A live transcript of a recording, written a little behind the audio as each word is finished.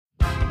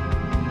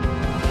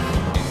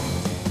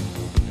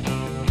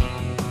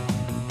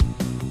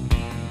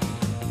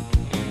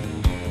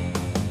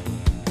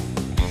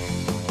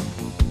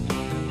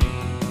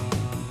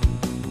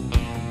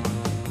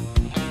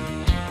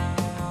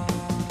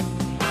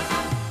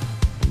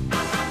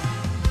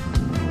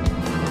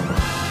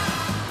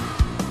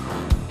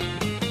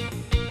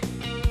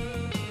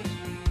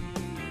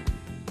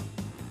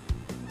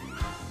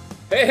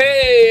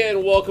Hey,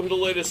 and welcome to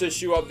the latest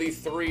issue of the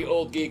Three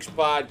Old Geeks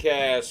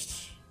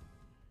podcast.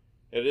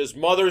 It is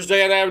Mother's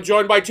Day, and I am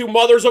joined by two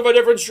mothers of a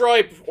different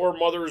stripe, or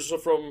brothers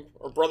from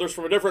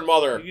a different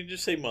mother. You can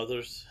just say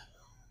mothers.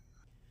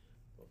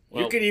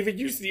 You could even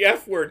use the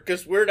F word,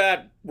 because we're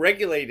not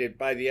regulated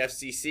by the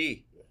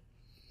FCC.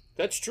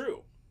 That's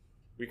true.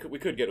 We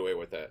could get away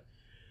with that.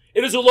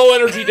 It is a low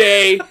energy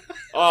day.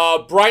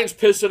 Brian's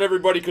pissed at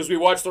everybody because we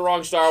watched the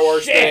wrong Star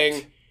Wars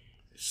thing.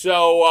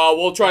 So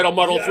we'll try to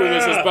muddle through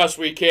this as best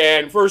we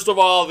can. First of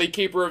all, the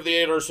keeper of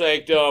the inner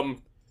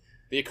sanctum.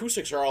 The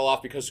acoustics are all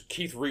off because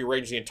Keith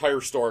rearranged the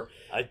entire store.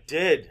 I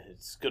did.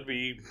 It's going to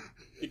be...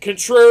 The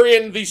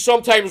contrarian, the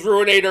sometimes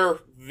ruinator,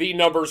 the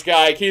numbers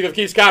guy, Keith of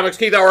Keith's Comics.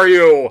 Keith, how are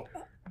you?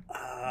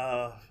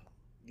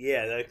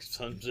 Yeah, that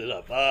sums it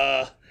up.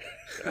 I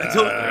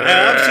obviously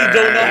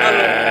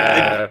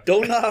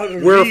don't know how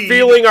to We're read.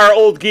 feeling our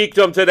old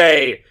geekdom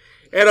today.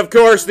 And, of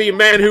course, the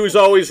man who's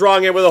always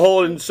wrong and with a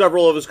hole in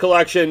several of his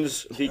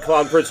collections, the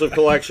Clown Prince of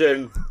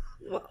Collection.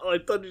 Well, I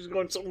thought he was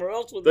going somewhere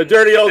else with The it.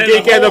 dirty old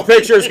geek and the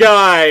pictures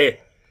guy.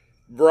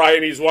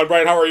 Brian, he's one.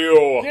 Brian, how are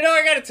you? You know,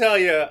 I gotta tell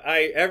you,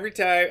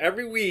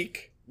 every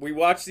week, we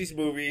watch these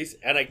movies,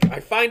 and I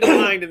find a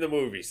line in the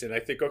movies, and I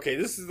think, okay,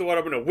 this is the one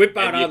I'm gonna whip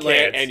out on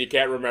Lance. And you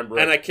can't remember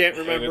it. And I can't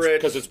remember it.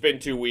 Because it's been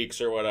 2 weeks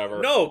or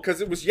whatever. No,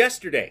 because it was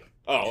yesterday.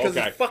 Oh, Because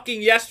okay. it's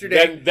fucking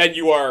yesterday. Then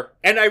you are...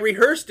 And I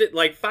rehearsed it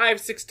like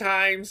 5-6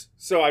 times,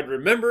 so I'd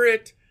remember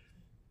it.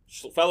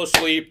 Fell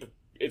asleep.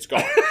 It's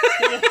gone.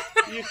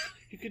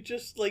 You could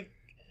just, like,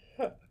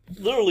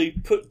 literally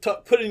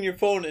put in your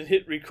phone and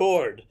hit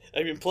record.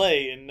 I mean,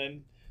 play, and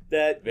then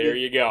that... There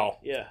you go.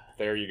 Yeah.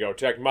 There you go.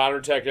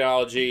 Modern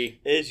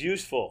technology. Is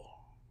useful.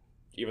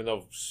 Even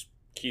though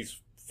Keith's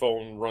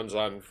phone runs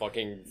on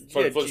fucking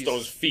Yeah,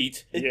 Flintstone's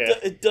feet.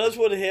 It does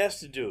what it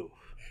has to do.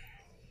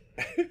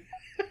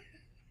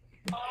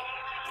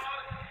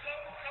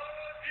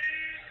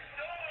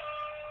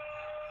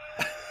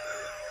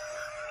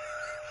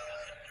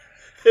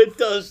 It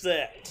does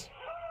that.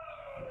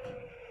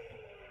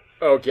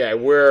 Okay,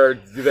 we're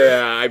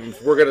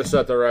gonna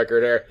set the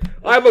record here.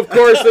 I'm, of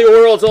course, the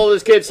world's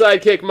oldest kid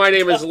sidekick. My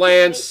name is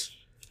Lance.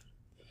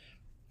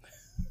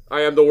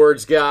 I am the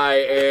words guy,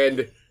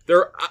 and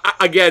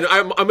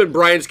I'm in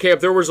Brian's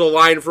camp. There was a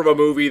line from a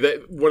movie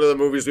one of the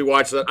movies we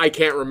watched that I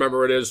can't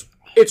remember what it is.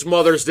 It's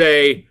Mother's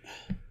Day.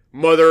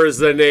 Mother is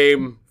the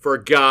name for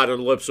God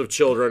on lips of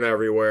children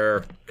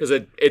everywhere, because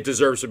it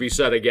deserves to be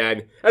said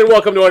again. And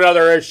welcome to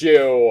another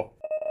issue.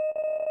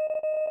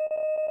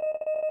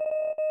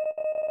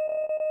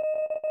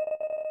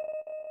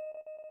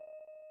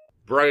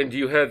 Brian, do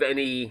you have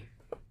any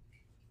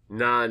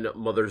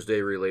non-Mother's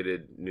Day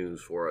related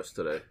news for us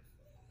today?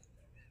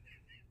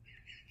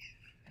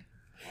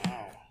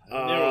 Wow.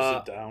 That narrows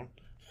it down.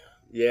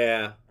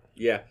 Yeah.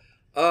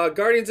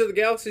 Guardians of the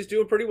Galaxy is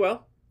doing pretty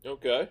well.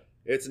 Okay.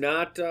 It's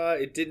not.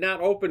 It did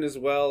not open as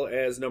well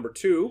as number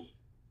 2,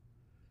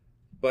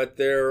 but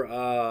they're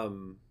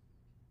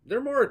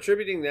more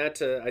attributing that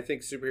to, I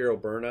think, superhero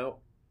burnout,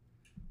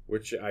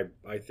 which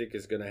I think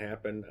is going to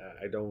happen.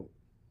 I don't.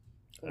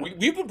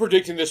 We've been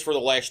predicting this for the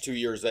last 2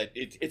 years that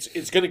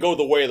it's going to go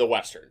the way of the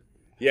Western.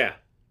 Yeah,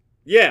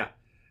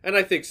 and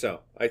I think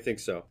so.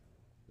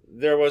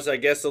 There was, I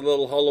guess, a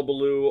little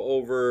hullabaloo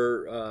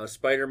over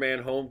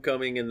Spider-Man: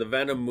 Homecoming and the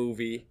Venom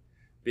movie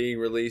being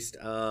released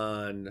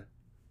on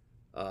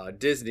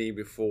Disney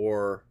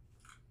before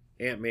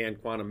Ant-Man: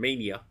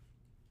 Quantumania,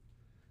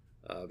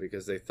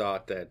 because they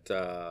thought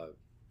that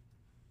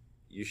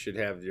you should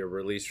have your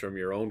release from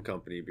your own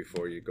company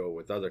before you go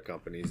with other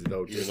companies,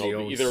 though Disney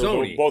owns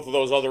Sony. Both of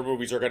those other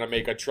movies are going to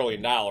make $1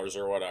 trillion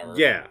or whatever.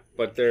 Yeah,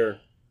 but they're...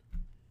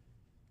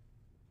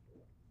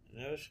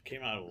 This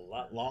came out a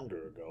lot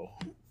longer ago.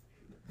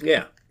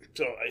 Yeah.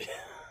 So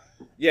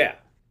Yeah.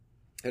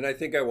 And I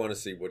think I want to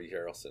see Woody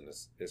Harrelson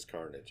as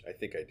Carnage. I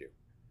think I do.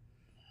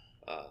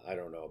 I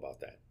don't know about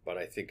that, but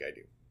I think I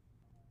do.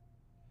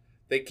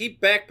 They keep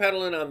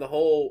backpedaling on the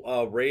whole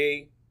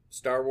Rey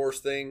Star Wars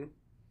thing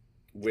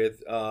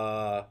with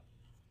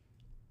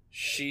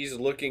she's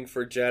looking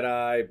for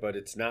Jedi, but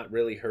it's not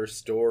really her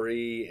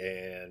story,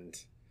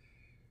 and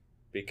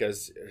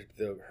because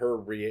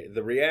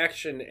the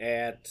reaction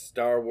at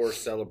Star Wars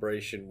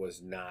Celebration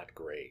was not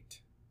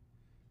great.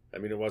 I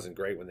mean, it wasn't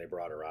great when they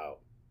brought her out,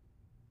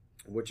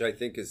 which I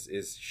think is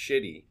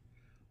shitty.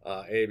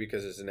 A,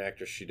 because as an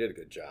actress, she did a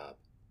good job.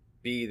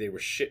 B, they were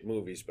shit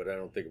movies, but I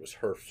don't think it was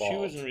her fault. she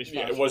wasn't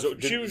responsible.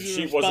 Yeah,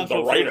 she wasn't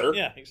the writer.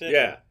 Yeah, exactly.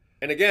 Yeah.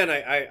 And again,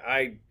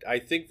 I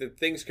think that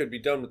things could be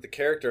done with the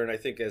character, and I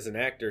think as an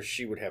actor,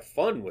 she would have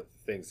fun with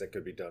things that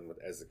could be done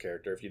with as the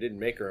character. If you didn't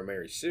make her a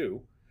Mary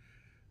Sue,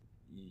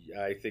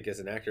 I think as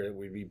an actor, it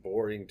would be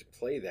boring to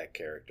play that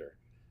character.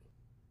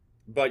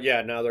 But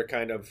yeah, now they're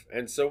kind of...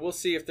 And so we'll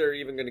see if they're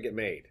even going to get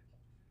made.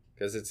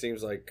 Because it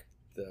seems like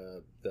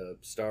the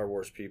Star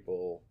Wars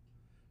people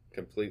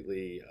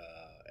completely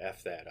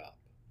F that up.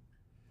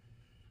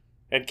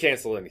 And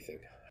cancel anything.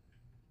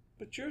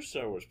 But you're a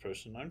Star Wars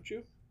person, aren't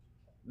you?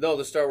 No,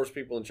 the Star Wars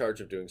people in charge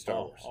of doing Star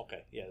Wars.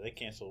 Okay. Yeah, they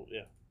cancel.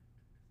 Yeah.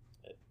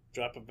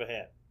 Drop of a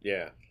hat.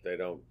 Yeah, they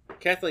don't.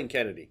 Kathleen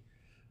Kennedy,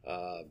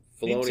 Needs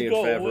to Filoni and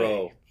go Favreau,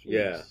 away,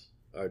 yeah,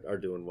 please. are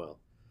doing well.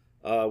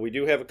 We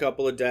do have a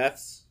couple of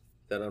deaths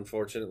that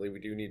unfortunately we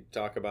do need to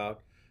talk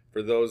about.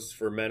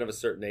 For men of a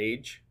certain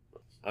age,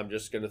 I'm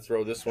just going to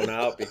throw this one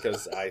out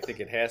because I think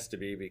it has to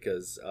be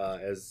because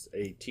as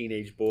a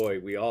teenage boy,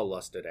 we all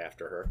lusted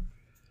after her.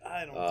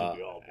 I don't think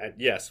we all did.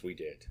 Yes, we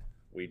did.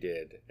 We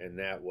did. And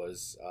that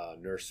was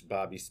Nurse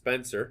Bobby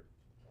Spencer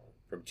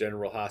from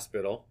General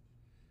Hospital,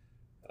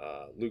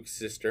 Luke's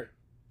sister,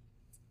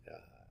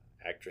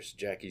 actress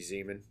Jackie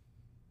Zeman.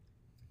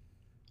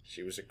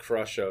 She was a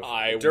crush of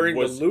during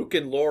the Luke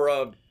and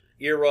Laura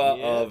era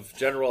of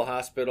General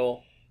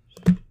Hospital.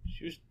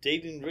 She was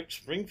dating Rick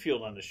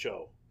Springfield on the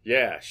show.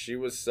 Yeah, she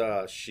was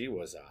a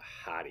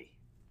hottie.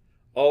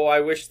 Oh,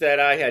 I wish that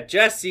I had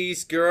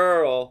Jesse's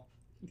girl.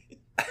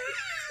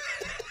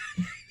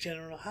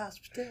 General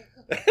Hospital.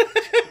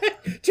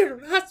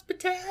 General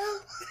Hospital.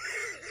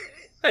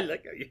 I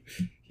like how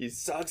you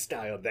song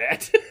styled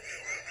that.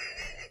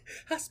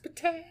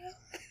 Hospital.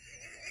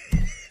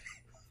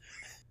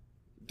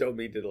 Don't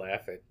mean to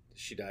laugh at.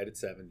 She died at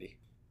 70.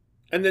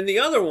 And then the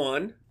other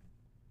one,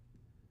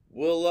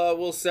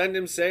 we'll send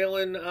him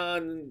sailing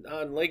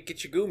on Lake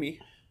Gitchigumi.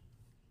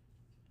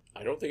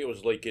 I don't think it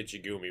was Lake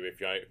Gitchigumi. If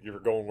you're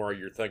going where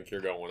you think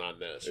you're going on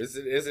this,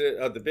 Is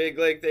it the big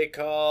lake they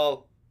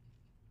call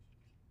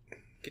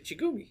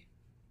Gitchigumi?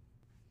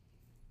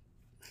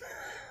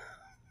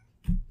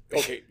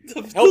 Okay,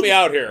 help me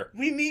out here.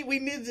 We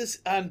need this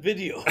on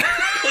video.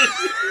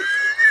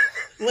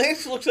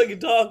 Lance looks like a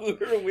dog who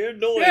heard a weird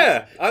noise.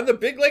 Yeah, on the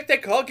big lake they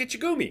call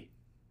Gitchigumi.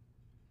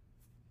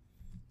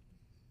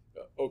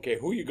 Okay,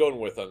 who are you going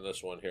with on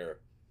this one here?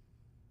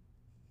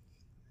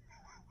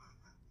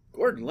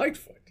 Gordon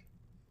Lightfoot.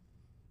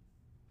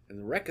 And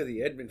the wreck of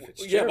the Edmund Yeah,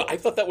 Fitzgerald. but I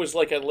thought that was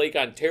like on Lake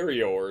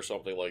Ontario or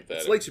something like that.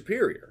 It's Lake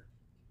Superior.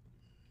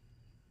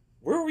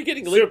 Where are we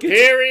getting Lake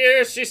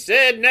Superior, she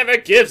said, never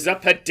gives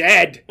up her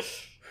dead.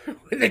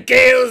 When the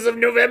gales of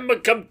November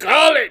come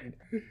calling.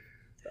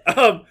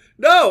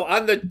 No,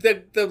 on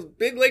the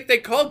big lake they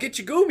call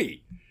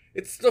Gitchigumi.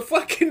 It's the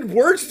fucking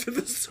words to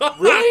the song.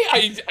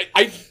 Really?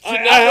 I did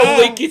not know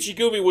Lake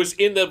Gitchigumi was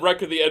in the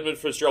wreck of the Edmund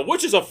Fitzgerald,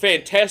 which is a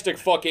fantastic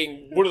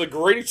fucking, one of the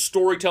greatest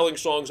storytelling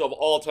songs of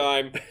all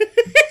time.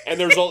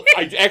 And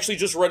I actually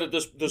just read it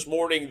this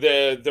morning.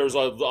 There's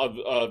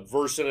a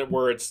verse in it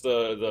where it's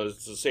the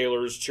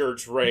sailors'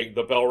 church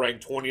the bell rang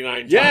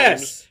 29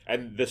 times,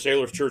 and the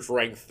sailors' church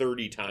rang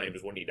 30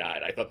 times when he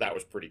died. I thought that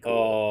was pretty cool.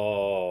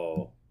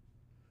 Oh,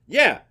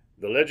 yeah.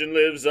 The legend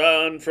lives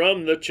on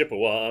from the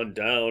Chippewa on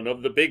down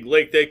of the big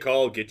lake they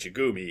call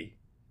Gitchigumi.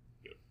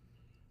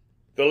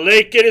 The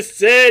lake, it is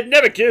said,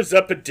 never gives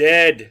up a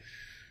dead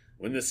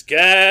when the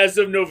skies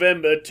of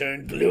November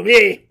turn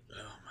gloomy.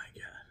 Oh my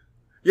god!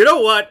 You know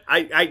what?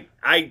 I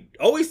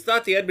always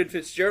thought the Edmund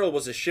Fitzgerald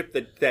was a ship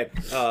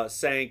that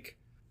sank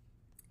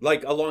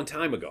like a long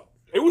time ago.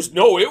 It was.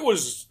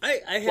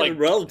 I had like, a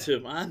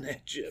relative on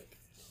that ship.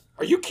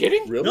 Are you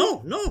kidding? Really?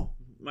 No.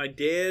 My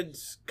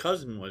dad's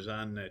cousin was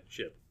on that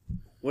ship.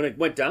 When it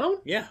went down?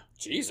 Yeah.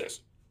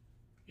 Jesus.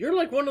 You're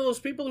like one of those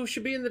people who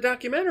should be in the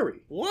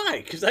documentary.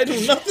 Why? Because I know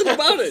nothing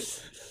about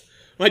it.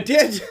 My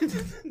dad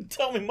didn't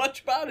tell me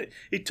much about it.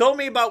 He told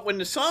me about when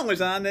the song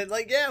was on that,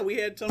 we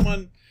had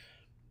someone.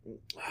 Oh,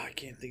 I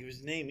can't think of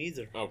his name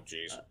either. Oh,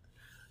 jeez.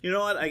 You know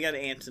what? I got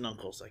aunts and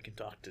uncles. I can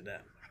talk to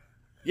them.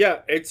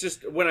 Yeah, it's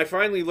just when I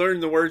finally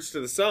learned the words to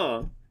the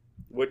song,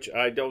 which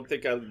I don't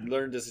think I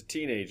learned as a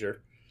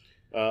teenager,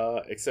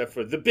 except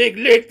for the big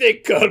lake they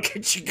call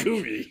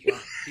Gitchigumi. Well,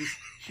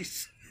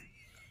 he's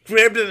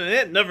grabbed it in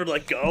it, never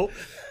let go.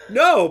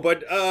 No,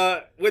 but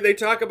when they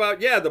talk about,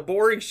 the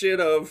boring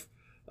shit of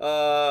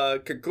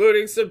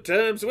concluding some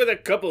terms with a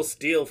couple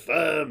steel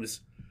firms,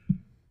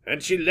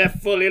 and she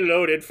left fully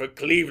loaded for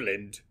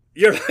Cleveland.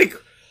 You're like,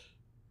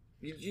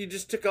 you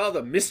just took all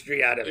the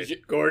mystery out of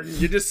it, Gordon.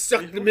 You just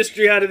sucked the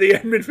mystery out of the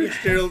Edmund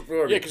Fitzgerald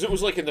for me. Yeah, because it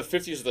was like in the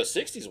 50s or the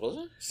 60s,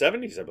 wasn't it?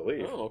 70s, I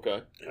believe. Oh,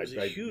 okay. It was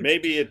a huge...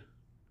 Maybe it...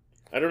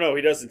 I don't know.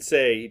 He doesn't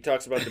say. He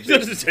talks about the... He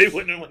doesn't say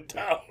when it went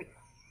down.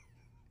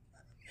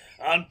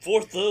 On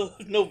 4th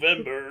of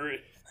November...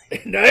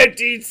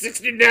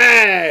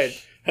 1969!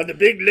 On the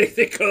big lake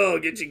they call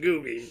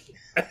Gitchigumi.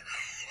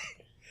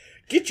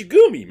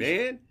 Gitchigumi,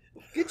 man.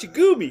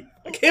 Gitchigumi.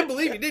 I can't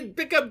believe you didn't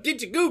pick up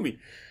Gitchigumi.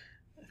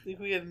 I think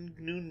we got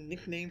a new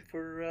nickname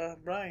for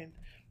Brian.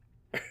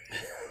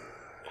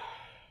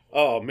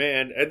 Oh,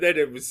 man. And then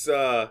it was,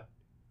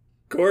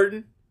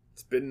 Gordon,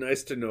 it's been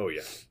nice to know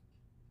you.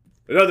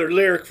 Another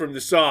lyric from the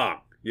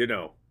song,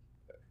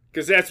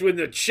 because that's when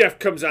the chef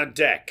comes on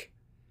deck.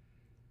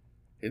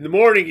 In the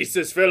morning, he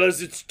says,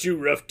 fellas, it's too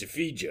rough to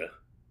feed you.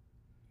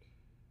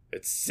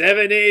 At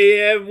 7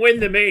 a.m.,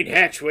 when the main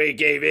hatchway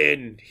gave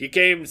in, he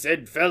came and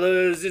said,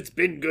 fellas, it's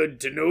been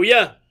good to know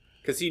ya.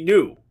 Because he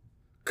knew.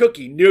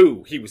 Cookie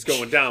knew he was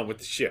going down with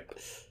the ship.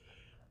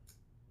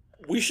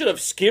 We should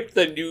have skipped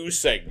the news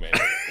segment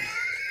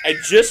and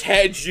just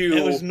had you...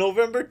 It was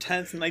November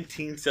 10th,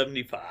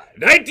 1975.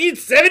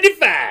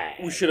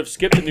 1975! We should have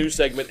skipped the news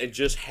segment and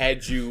just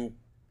had you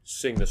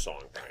sing the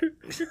song, Brian.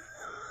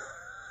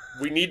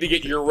 We need to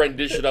get your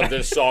rendition of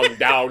this song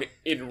down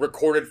in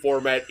recorded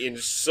format in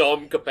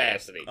some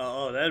capacity.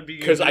 Oh, that'd be...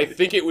 Because I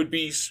think it would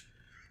be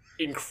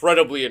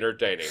incredibly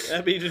entertaining.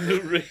 That'd be the new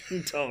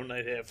ringtone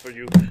I'd have for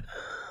you.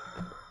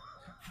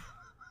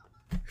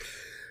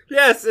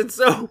 Yes, and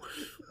so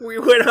we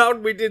went out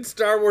and we did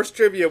Star Wars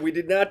trivia. We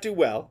did not do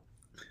well.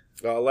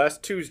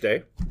 Last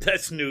Tuesday.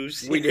 That's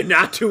news. We did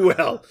not do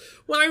well.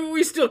 Well, I mean,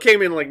 we still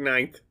came in like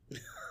 9th.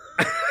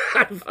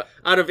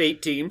 out of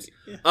 8 teams.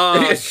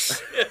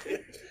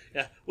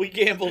 Yeah, we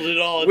gambled it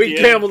all. We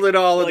gambled it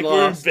all and like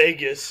lost. We're in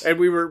Vegas, and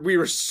we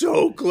were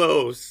so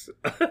close.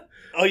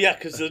 Oh yeah,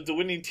 because the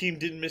winning team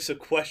didn't miss a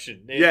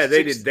question. They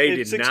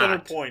did 600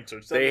 not. points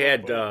or They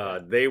had.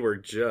 They were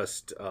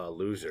just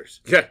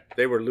losers. Yeah,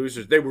 they were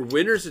losers. They were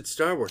winners at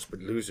Star Wars, but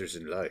losers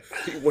in life.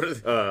 What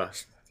are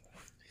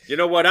you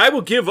know what? I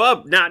will give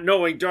up not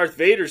knowing Darth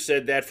Vader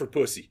said that for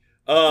pussy.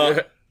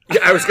 Yeah,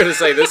 I was gonna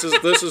say this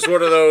is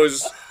one of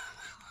those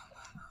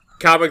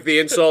comic the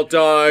insult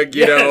dog.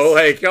 You know,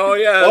 like oh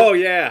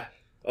yeah.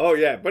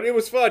 But it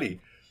was funny.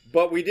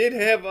 But we did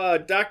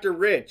have Dr.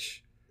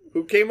 Rich,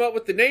 who came up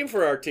with the name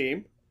for our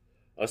team,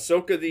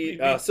 Ahsoka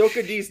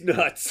D's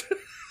nuts.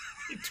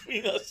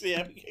 Between us,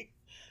 yeah.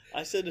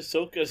 I said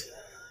Ahsoka,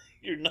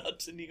 you're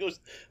nuts, and he goes,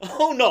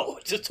 "Oh no,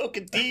 it's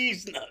Ahsoka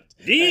D's nuts."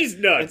 D's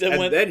nuts,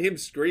 and then him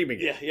screaming.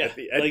 Yeah. At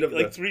the end of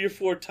like 3 or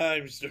 4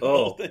 times the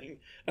whole thing.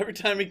 Every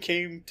time he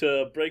came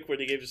to a break where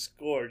they gave a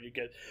score, you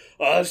get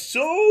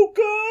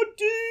Ahsoka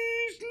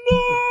D's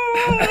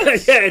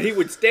nuts. Yeah, and he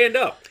would stand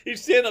up. He'd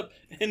stand up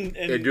and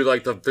do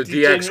like the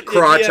DX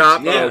crotch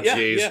top. Yeah, Oh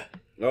jeez. yeah.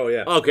 Oh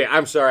yeah. Okay,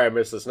 I'm sorry I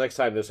missed this. Next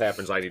time this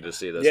happens, I need to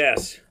see this.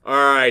 Yes. All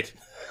right.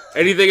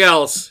 Anything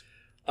else?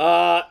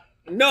 No.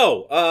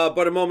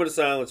 But a moment of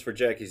silence for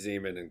Jackie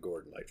Zeman and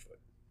Gordon Lightfoot.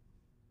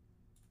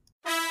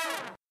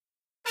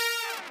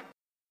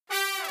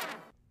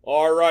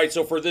 All right,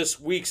 so for this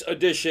week's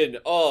edition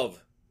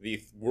of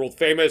the world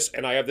famous,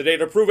 and I have the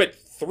data to prove it,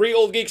 3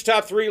 Old Geeks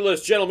Top 3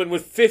 list, gentlemen,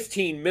 with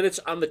 15 minutes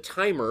on the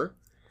timer.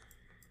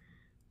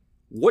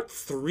 What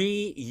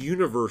 3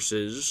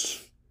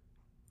 universes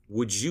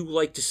would you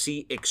like to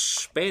see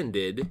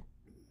expanded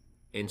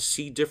and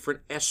see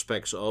different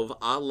aspects of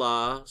a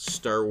la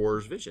Star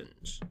Wars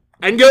Visions?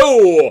 And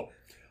go!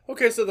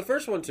 Okay, so the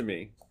first one to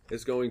me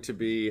is going to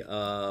be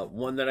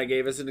one that I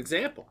gave as an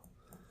example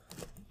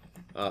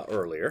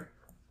earlier.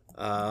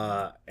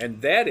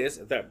 And that is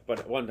that,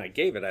 but when I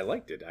gave it, I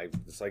liked it. I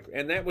was like,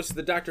 and that was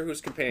the Doctor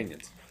Who's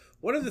Companions.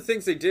 One of the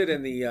things they did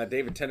in the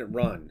David Tennant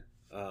run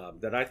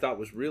that I thought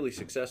was really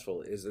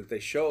successful is that they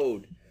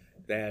showed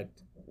that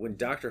when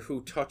Doctor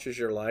Who touches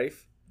your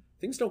life,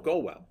 things don't go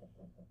well.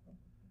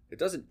 It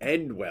doesn't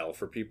end well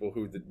for people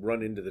who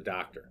run into the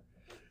Doctor,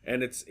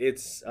 and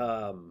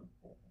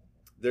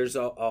there's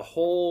a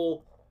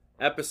whole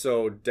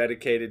episode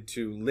dedicated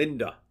to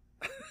Linda.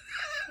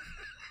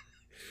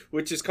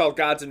 Which is called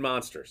Gods and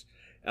Monsters,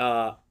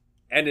 and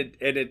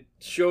it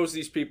shows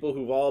these people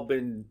who've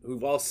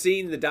all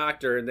seen the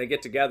Doctor, and they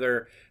get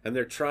together and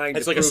they're trying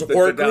it's to like a prove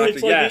support that the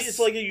group. Doctor, It's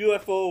like a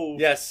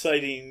UFO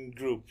sighting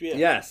group. Yeah.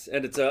 Yes,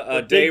 and it's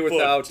a day Bigfoot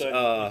without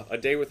a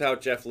day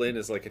without Jeff Lynne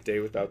is like a day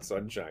without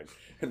sunshine,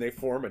 and they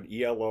form an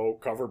ELO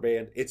cover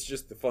band. It's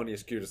just the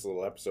funniest, cutest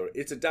little episode.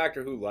 It's a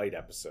Doctor Who light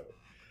episode,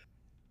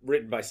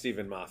 written by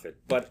Stephen Moffat,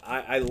 but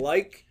I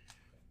like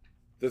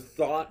the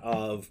thought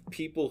of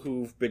people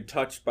who've been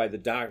touched by the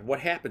Doctor, what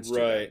happens to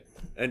them.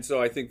 And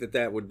so I think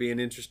that would be an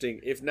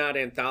interesting, if not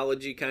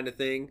anthology kind of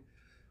thing,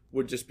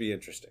 would just be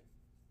interesting.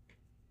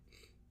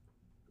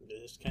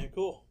 It's kind of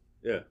cool.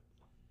 Yeah.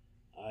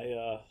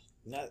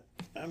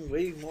 I'm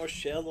way more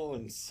shallow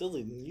and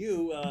silly than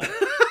you.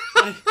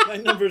 My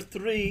number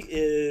 3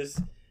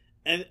 is,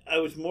 and I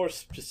was more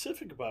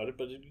specific about it,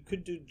 but you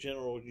could do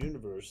general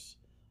universe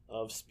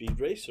of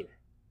Speed Racer.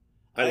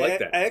 I like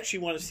that. I actually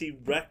want to see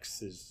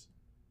Rex's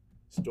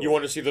story. You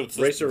want to see the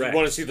Racer X. You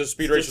want to see the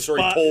Speed Racer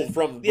story told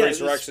from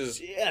Racer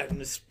X's? Yeah,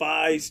 and the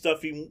spy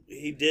stuff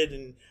he did,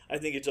 and I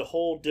think it's a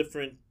whole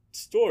different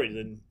story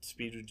than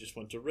Speed who just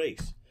went to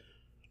race.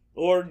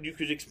 Or you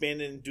could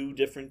expand it and do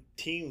different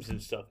teams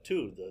and stuff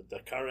too. The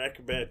car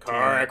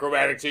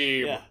acrobatic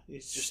team. Yeah,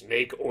 it's just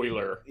Snake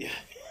Oiler. Yeah.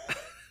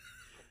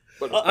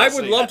 But I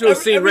would love to have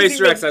seen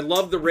Racer X. I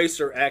love the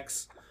Racer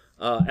X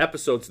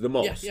episodes the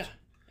most. Yeah.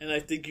 And I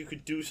think you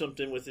could do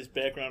something with his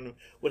background and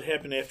what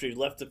happened after he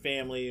left the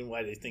family and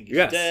why they think he's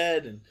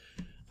dead. And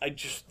I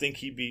just think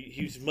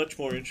he's much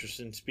more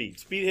interested in Speed.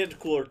 Speed had a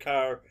cooler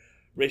car.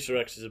 Racer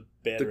X is a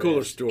better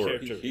cooler story.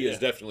 character. He is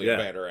definitely a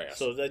better ass.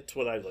 So that's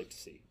what I'd like to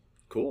see.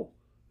 Cool.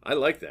 I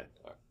like that.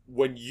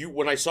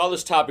 When I saw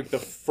this topic, the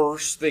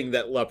first thing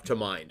that leapt to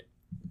mind,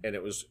 and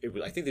it was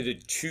I think they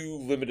did 2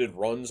 limited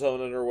runs on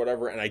it or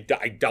whatever, and I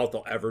doubt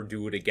they'll ever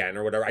do it again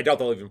or whatever. I doubt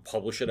they'll even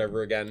publish it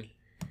ever again.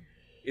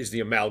 Is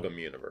the Amalgam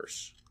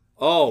universe.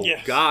 Oh,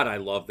 yes. God, I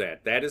love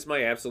that. That is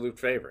my absolute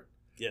favorite.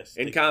 Yes.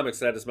 In comics,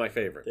 that is my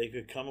favorite. They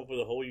could come up with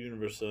a whole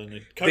universe on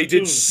it. They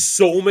did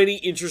so many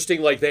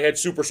interesting, like they had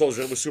Super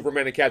Soldier and it was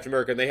Superman and Captain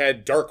America, and they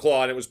had Dark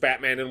Claw and it was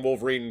Batman and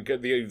Wolverine,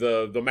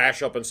 the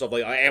mashup and stuff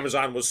like that.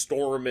 Amazon was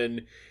Storm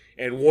and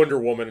Wonder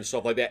Woman and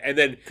stuff like that. And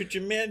then could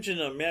you imagine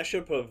a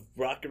mashup of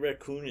Rocket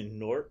Raccoon and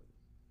Nort?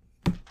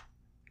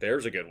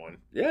 There's a good one.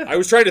 Yeah. I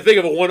was trying to think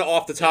of a one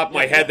off the top of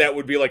my head that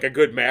would be like a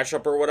good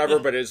mashup or whatever,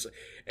 but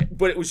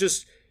it was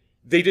just,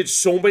 they did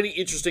so many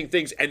interesting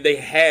things, and they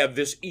have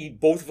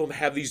both of them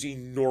have these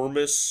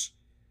enormous...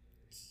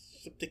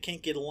 Except they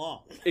can't get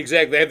along.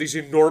 Exactly. They have these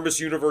enormous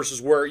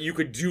universes where you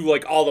could do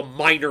like all the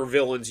minor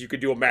villains. You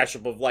could do a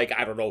mashup of like,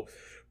 I don't know,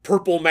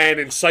 Purple Man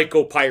and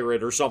Psycho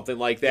Pirate or something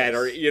like that.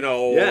 Or,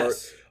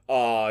 Yes.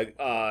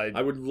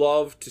 I would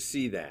love to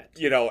see that.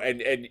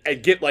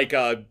 And get like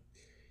a...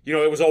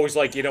 it was always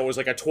like, it was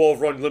like a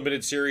 12-run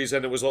limited series,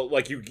 and it was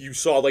like you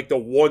saw like the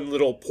one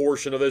little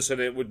portion of this,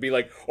 and it would be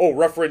like,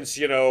 reference,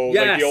 like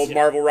the old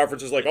Marvel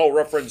references, like,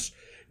 reference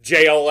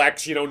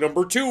JLX,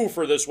 number 2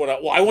 for this one.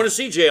 Well, I want to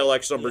see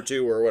JLX number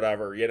 2 or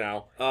whatever, It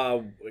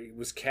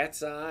was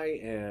Cat's Eye,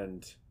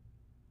 and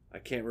I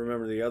can't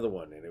remember the other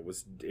one, and it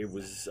was,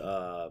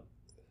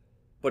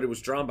 but it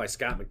was drawn by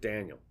Scott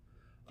McDaniel,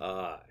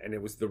 and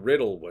it was the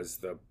Riddle was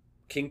the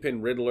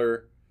Kingpin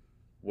Riddler.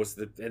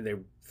 And they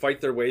fight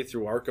their way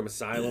through Arkham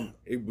Asylum.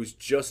 It was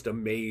just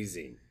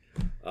amazing.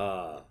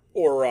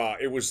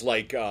 It was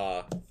like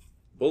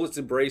Bullets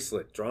and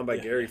Bracelet, drawn by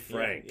Gary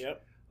Frank.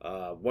 Yep.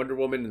 Wonder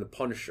Woman and the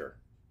Punisher.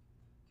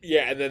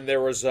 Yeah, and then there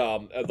was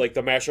like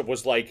the mashup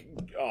was like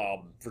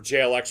for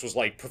JLX was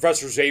like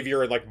Professor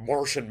Xavier and like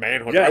Martian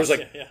Manhunter. Yes. I was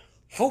like,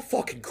 how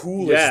fucking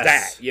cool is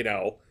that?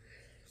 No,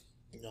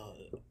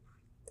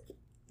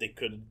 they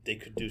could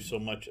do so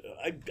much.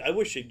 I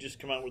wish they'd just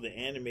come out with an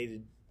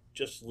animated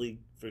Justice League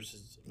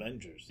versus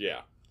Avengers.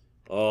 Yeah.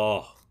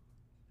 Oh.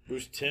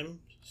 Bruce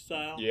Timm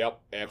style. Yep,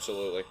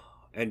 absolutely.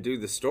 And do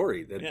the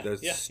story. The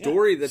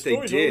story that they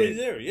did. Already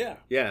there, yeah.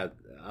 Yeah,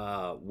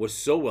 was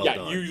so well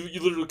done. Yeah,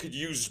 you literally could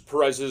use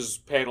Perez's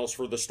panels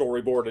for the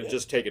storyboard and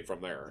just take it from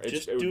there.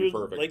 Just it would do be it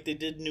perfect. like they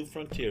did New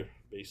Frontier,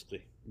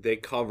 basically. They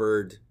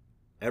covered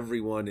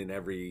everyone in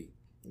every...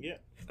 Yeah.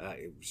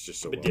 It was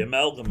just so But well the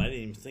amalgam, I didn't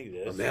even think of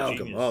that.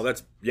 Amalgam. Oh,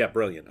 that's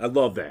brilliant. I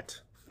love that.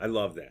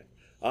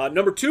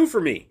 Number 2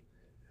 for me.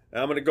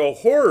 I'm going to go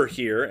horror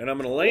here, and I'm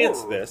going to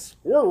lance this.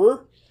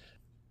 Horror.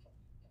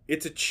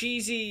 It's a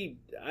cheesy...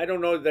 I don't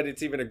know that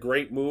it's even a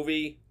great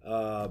movie,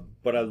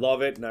 but I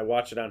love it, and I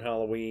watch it on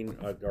Halloween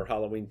or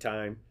Halloween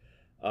time.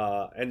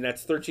 And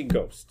that's 13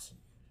 Ghosts.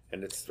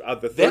 And it's the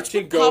 13 That's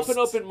been Ghosts...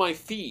 popping up in my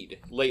feed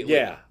lately.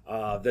 Yeah,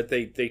 that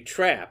they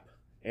trap.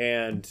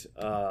 And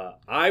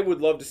I would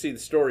love to see the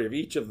story of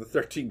each of the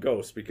 13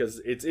 ghosts because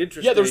it's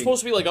interesting. Yeah, there's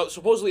supposed to be like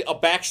supposedly a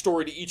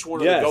backstory to each one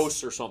of the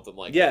ghosts or something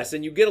like that. Yes,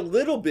 and you get a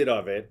little bit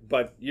of it,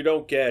 but you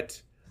don't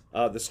get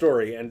the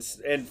story. And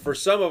for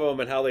some of them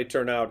and how they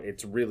turn out,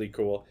 it's really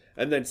cool.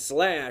 And then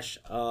Slash,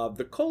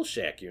 the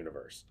Kolchak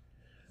universe,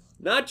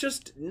 not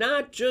just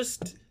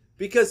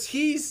because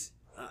he's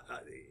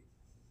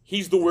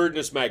the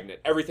weirdness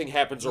magnet. Everything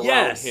happens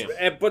around him.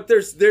 But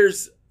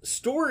there's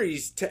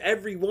stories to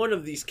every one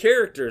of these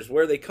characters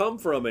where they come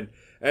from, and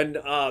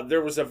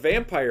there was a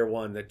vampire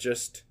one that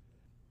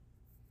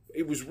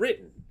it was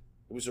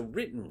a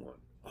written one.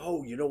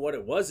 Oh, you know what?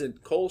 It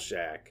wasn't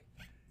Kolchak.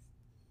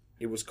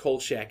 It was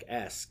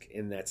Kolchak-esque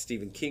in that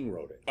Stephen King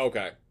wrote it.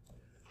 Okay.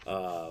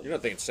 You're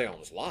not thinking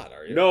Salem's Lot,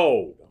 are you?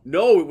 No,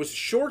 it was a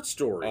short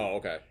story. Oh,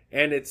 okay.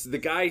 And it's the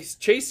guy's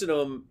chasing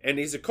him, and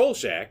he's a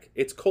Kolchak.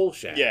 It's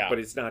Kolchak, but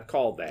it's not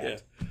called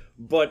that. Yeah.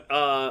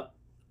 But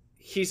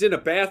he's in a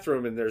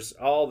bathroom, and there's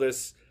all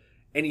this,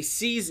 and he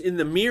sees in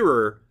the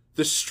mirror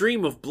the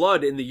stream of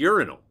blood in the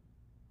urinal,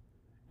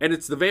 and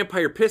it's the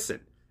vampire pissing,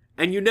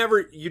 and you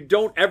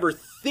don't ever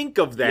think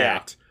of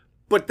that,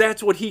 but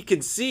that's what he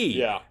can see.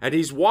 Yeah. And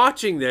he's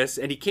watching this,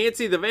 and he can't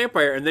see the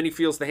vampire, and then he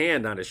feels the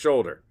hand on his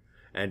shoulder,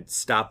 and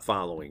stop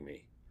following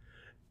me,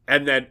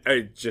 and then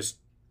just.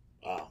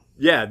 Wow.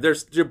 Yeah,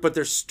 there's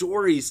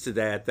stories to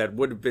that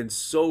would have been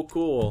so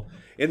cool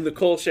in the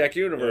Kolchak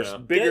universe,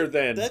 bigger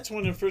than... That's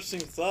one of the first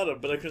things I thought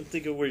of, but I couldn't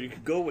think of where you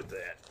could go with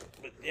that.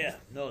 But yeah,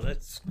 no,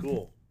 that's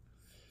cool.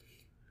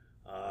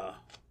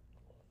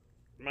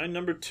 My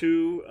number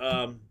 2,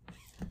 I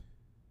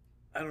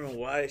don't know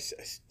why I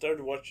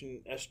started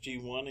watching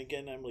SG-1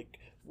 again. I'm like,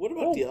 what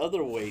about the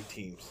other way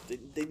teams?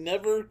 They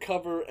never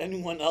cover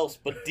anyone else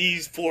but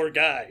these 4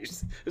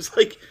 guys. It's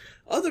like...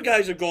 Other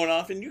guys are going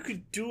off, and you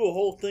could do a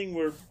whole thing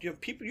where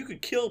you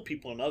could kill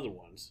people in other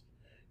ones,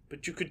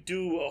 but you could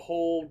do a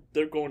whole.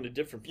 They're going to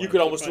different places. You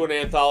could almost do an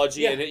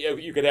anthology, and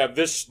you could have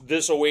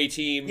this away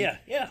team,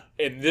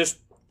 in this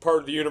part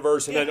of the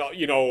universe, and then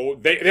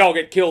they all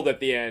get killed at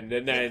the end,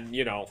 and then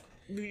you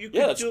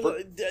could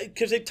do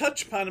because they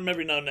touch upon them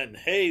every now and then.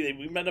 Hey,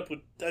 we met up with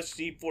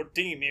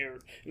SC-14 here,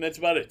 and that's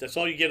about it. That's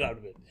all you get out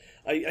of it.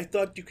 I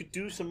thought you could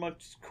do so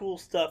much cool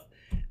stuff,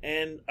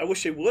 and I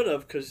wish they would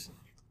have because.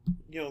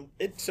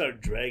 It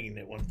started dragging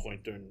at one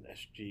point during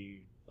SG.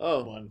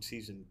 on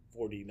season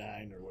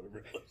 49 or whatever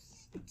it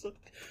was. It's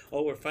like,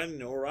 oh, we're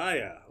finding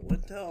Oriah.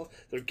 What the hell?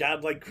 They're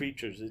godlike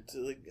creatures. It's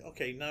like,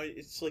 okay, now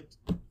it's like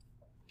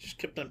just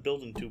kept on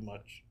building too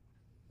much.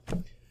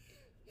 What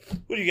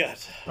do you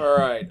got? All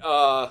right.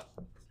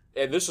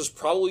 And this is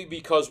probably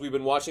because we've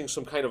been watching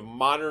some kind of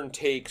modern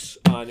takes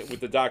on it with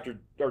the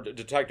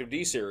Detective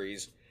D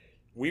series.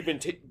 We've been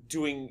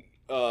doing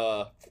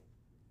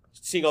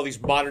seeing all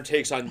these modern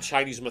takes on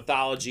Chinese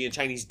mythology and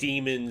Chinese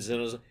demons,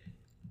 and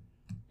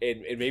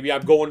maybe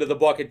I'm going to the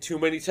bucket too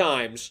many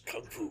times.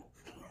 Kung Fu.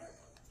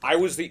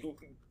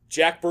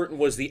 Jack Burton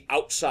was the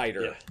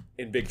outsider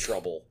in Big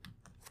Trouble.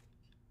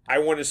 I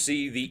want to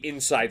see the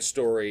inside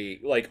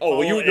story. Like,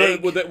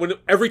 when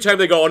every time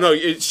they go, oh no,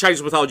 it's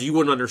Chinese mythology, you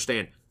wouldn't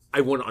understand. I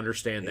want to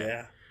understand that.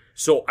 Yeah.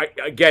 So,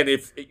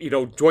 if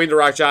Dwayne The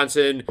Rock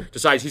Johnson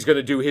decides he's going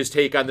to do his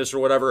take on this or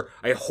whatever,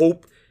 I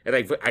hope, and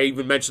I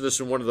even mentioned this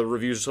in one of the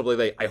reviews or something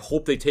like that, I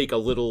hope they take a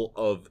little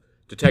of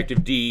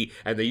Detective D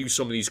and they use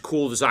some of these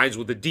cool designs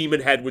with the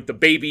demon head with the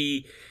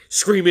baby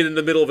screaming in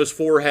the middle of his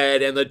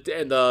forehead and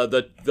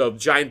the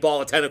giant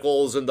ball of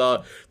tentacles and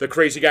the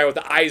crazy guy with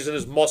the eyes and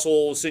his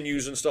muscle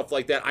sinews and stuff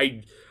like that.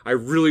 I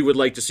really would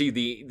like to see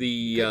the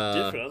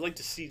different. I'd like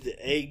to see the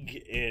egg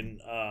in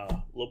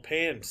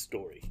Lopan's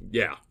story.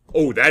 Yeah.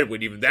 Oh, that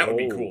would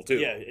be cool too.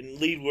 Yeah, and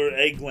lead where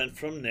Egg went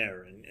from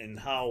there, and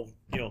how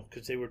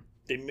because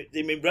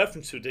they made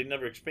reference to it, they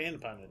never expand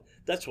upon it.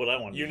 That's what I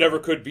want. You never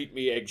could beat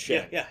me, Egg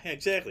Shen. Yeah,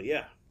 exactly.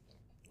 Yeah.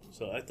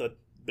 So I thought,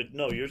 but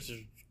no, yours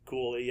is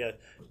cool. Yeah,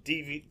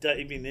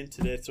 diving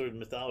into that sort of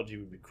mythology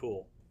would be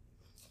cool.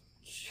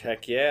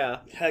 Heck yeah.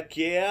 Heck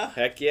yeah.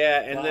 Heck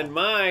yeah. And then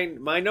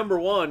my number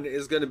one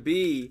is going to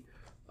be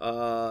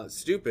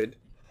stupid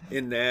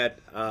in that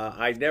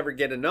I never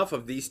get enough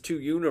of these two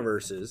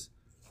universes,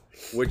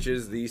 which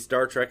is the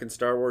Star Trek and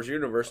Star Wars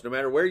universe. No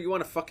matter where you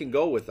want to fucking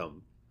go with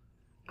them,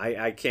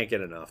 I can't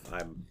get enough.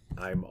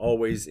 I'm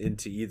always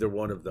into either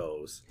one of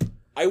those.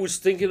 I was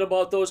thinking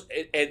about those,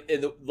 and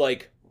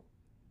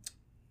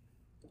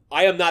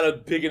I am not a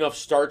big enough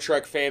Star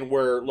Trek fan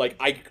where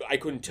I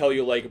couldn't tell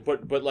you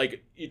but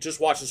just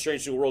watching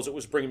Strange New Worlds, it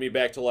was bringing me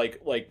back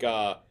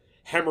to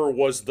Hemmer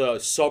was the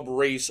sub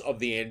race of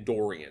the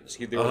Andorians.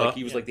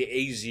 He was like the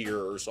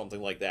Aesir or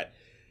something like that.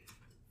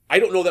 I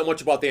don't know that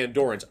much about the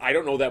Andorans. I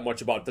don't know that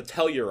much about the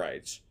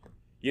Tellurites.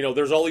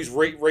 There's all these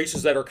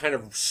races that are kind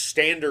of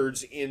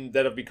standards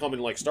that have become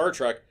in Star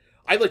Trek.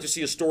 I'd like to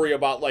see a story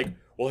about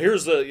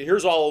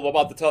here's all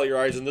about the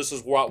Tellurites, and this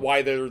is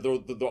why they're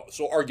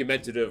so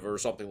argumentative or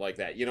something like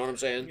that. You know what I'm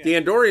saying? The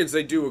Andorians,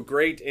 they do a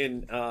great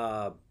in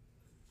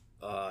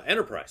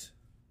Enterprise.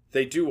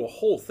 They do a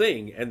whole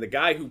thing, and the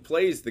guy who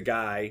plays the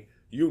guy,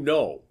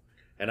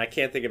 and I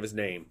can't think of his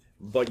name,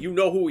 but you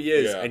know who he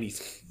is, and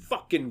he's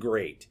fucking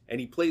great. And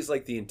he plays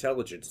like the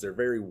intelligence. They're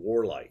very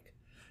warlike.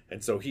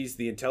 And so he's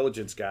the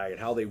intelligence guy and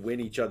how they win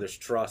each other's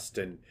trust.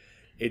 And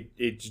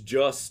it's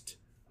just,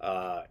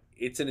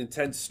 it's an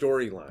intense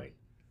storyline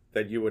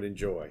that you would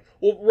enjoy.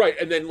 Well, right.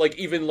 And then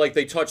even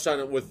they touched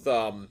on it with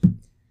Tales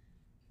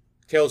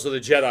of the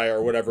Jedi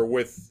or whatever,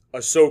 with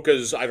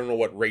Ahsoka's, I don't know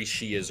what race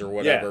she is or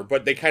whatever,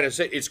 but they kind of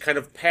say it's kind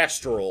of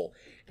pastoral.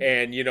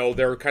 And,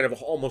 they're kind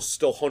of almost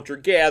still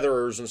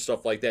hunter-gatherers and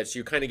stuff like that. So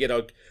you kind of get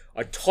a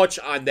touch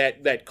on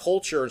that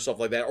culture and stuff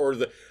like that. Or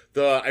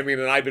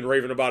and I've been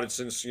raving about it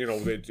since, it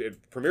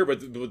premiered,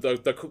 but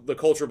the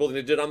culture building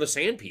they did on the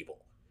Sand People.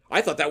 I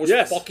thought that was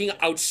fucking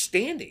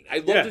outstanding.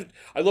 I'd love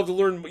to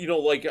learn,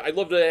 I'd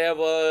love to have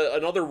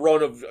another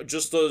run of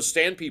just the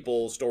Sand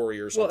People story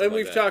or something. Well, and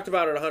we've talked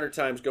about it 100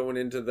 times going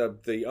into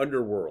the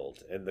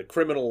underworld and the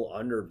criminal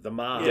under the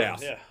mob. Yeah.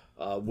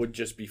 Would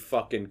just be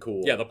fucking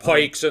cool. Yeah, the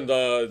Pikes and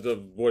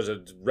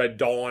the Red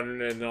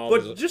Dawn and all.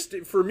 But just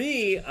for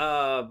me,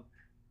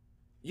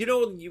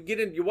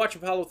 you watch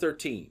Apollo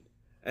 13,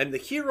 and the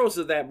heroes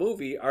of that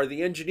movie are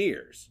the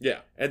engineers.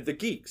 Yeah, and the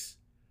geeks.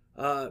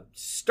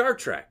 Star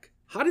Trek.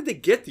 How did they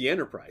get the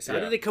Enterprise? How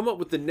did they come up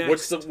with the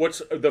next?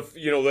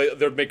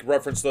 They make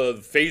reference to the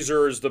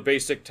phasers, the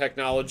basic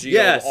technology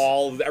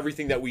of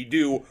everything that we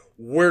do.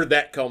 Where'd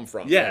that come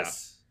from?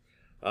 Yes.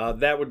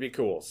 That would be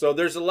cool. So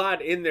there's a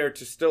lot in there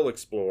to still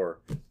explore,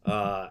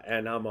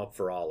 and I'm up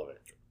for all of it.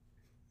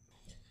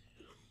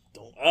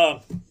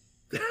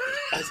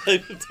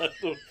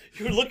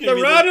 You were looking the at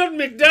me Ronald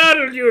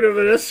McDonald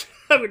universe.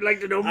 I would like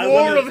to know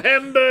more of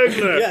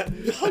Hamburglar. Yeah.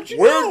 How'd you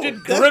Where know?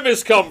 did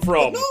Grimace come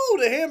from? No,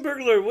 the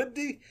Hamburglar. What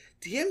did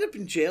he end up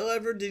in jail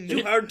ever? Did he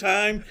do hard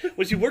time?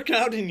 Was he working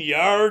out in the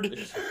yard? Did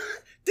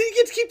he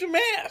get to keep the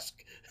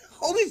mask?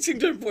 All these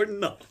things are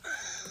important.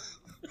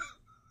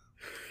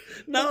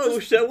 No, I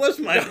wish that was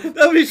mine.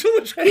 That would be so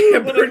much cooler.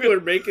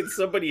 Hamburglar making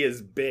somebody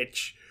his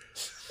bitch.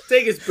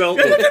 Take his belt.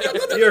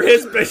 You're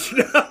his bitch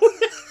now.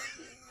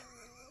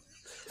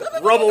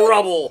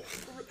 Rubble.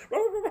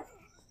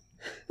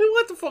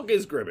 What the fuck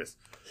is Grimace?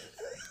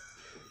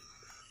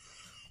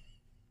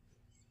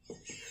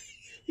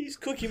 He's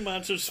Cookie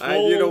Monster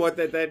swole. You know what?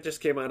 That just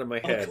came out of my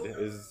head. It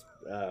was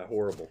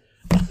horrible.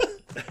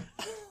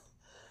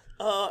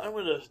 I'm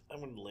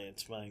gonna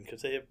lance mine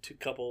because I have two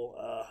couple.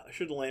 I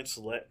should have lanced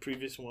the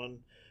previous one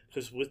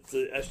because with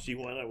the SG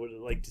one, I would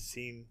have liked to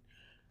seen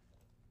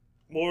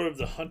more of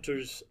the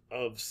hunters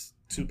of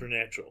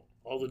Supernatural.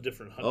 All the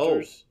different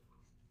hunters.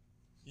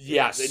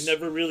 Yes. They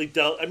never really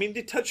dealt. I mean,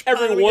 they touch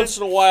every once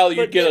in a while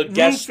you get a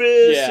guest.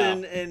 Rufus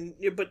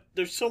Yeah. but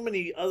there's so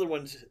many other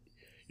ones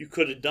you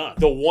could have done.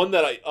 The one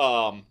that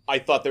I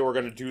thought they were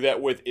going to do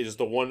that with is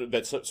the one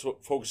that's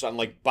focused on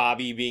like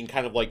Bobby being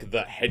kind of like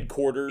the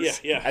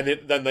headquarters. Yeah.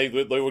 And then they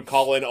would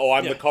call in, oh,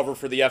 I'm the cover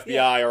for the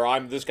FBI, or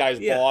I'm this guy's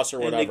boss, or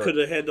whatever. And they could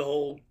have had the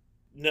whole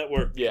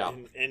network. Yeah.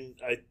 And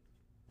I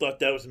thought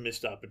that was a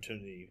missed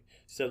opportunity.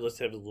 Said let's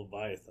have a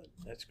Leviathan.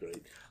 That's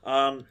great.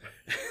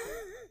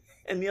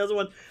 And the other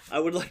one,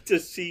 I'd like to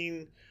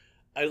see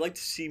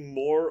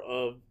more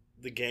of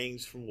the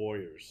gangs from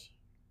Warriors.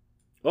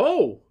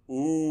 Oh,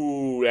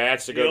 ooh,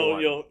 that's a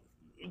good one.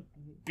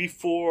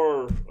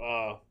 Before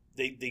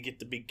they get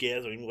the big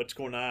gathering, what's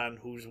going on,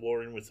 who's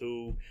warring with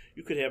who,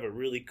 you could have a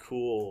really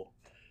cool.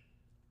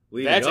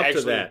 Leading up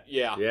to that,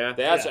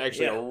 that's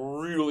actually a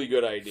really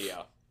good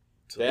idea.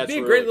 So it'd be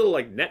a great little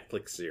like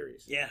Netflix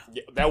series. Yeah,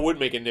 that would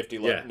make a nifty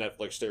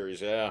Netflix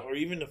series. Yeah, or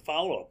even the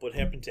follow up. What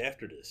happens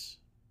after this?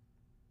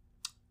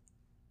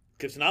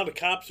 Because now the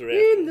cops are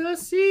in the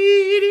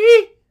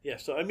city. Yeah,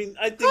 so I mean,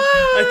 I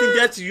think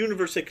that's a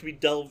universe that could be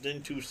delved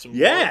into some.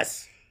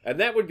 Yes, more. And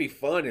that would be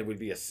fun. It would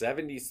be a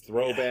 '70s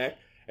throwback,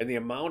 and the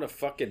amount of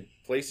fucking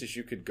places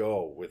you could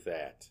go with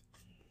that.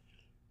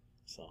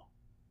 So,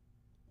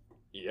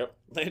 yep.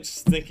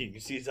 Lance thinking.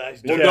 You see his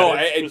eyes. Well, no,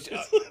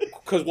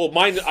 because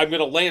mine. I'm going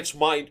to lance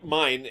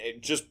mine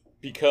just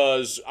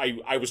because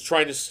I was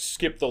trying to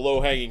skip the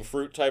low hanging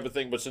fruit type of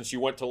thing, but since you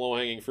went to low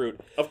hanging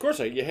fruit, of course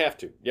you have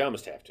to. You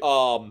almost have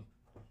to.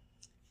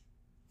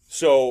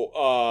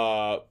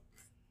 So,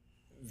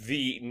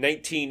 the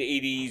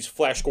 1980s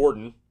Flash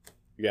Gordon.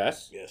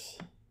 Yes.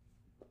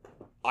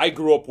 I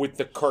grew up with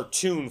the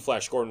cartoon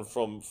Flash Gordon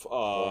from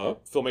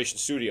Filmation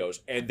Studios,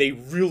 and they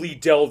really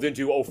delved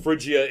into,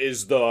 Phrygia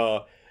is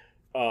the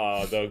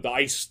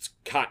iced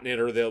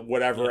continent or the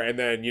whatever, and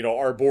then,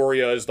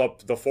 Arborea is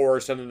the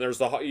forest, and then there's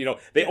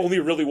they only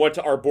really went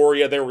to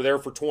Arborea. They were there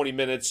for 20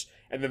 minutes,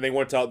 and then they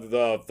went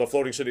to the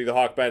floating city, the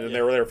Hawkbend, and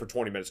they were there for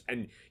 20 minutes.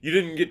 And you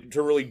didn't get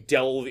to really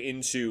delve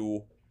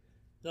into...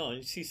 No,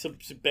 you see some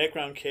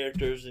background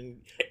characters,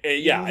 and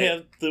you didn't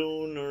have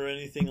Thune or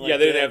anything like that. Yeah,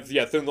 they didn't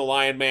have Thune the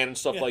Lion Man and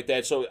stuff like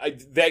that. So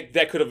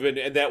that could have been...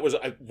 And that was...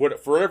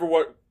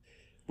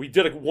 We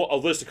did a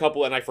list, a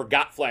couple, and I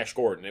forgot Flash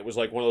Gordon. It was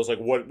like one of those, like,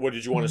 what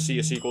did you want to see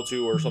a sequel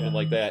to or something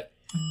like that.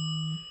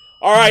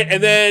 All right,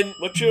 and then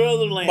what's your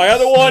other lance? My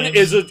other one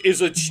is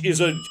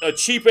a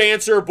cheap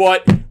answer,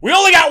 but we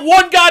only got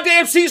one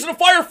goddamn season of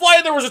Firefly,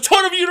 and there was a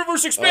ton of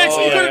universe expansion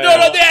we could have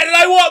done on that, and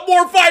I want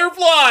more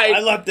Firefly.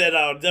 I left that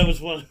out. That was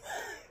one.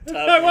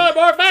 I want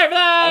more Firefly.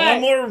 I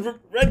want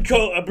more red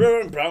coat,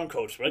 brown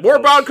coats. More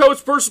brown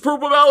coats versus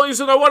purple bellies,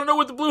 and I want to know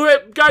what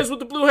the guys with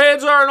the blue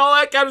hands are and all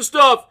that kind of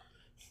stuff.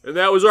 And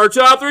that was our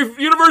top 3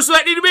 universes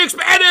that need to be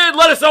expanded.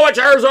 Let us know what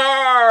yours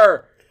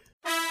are.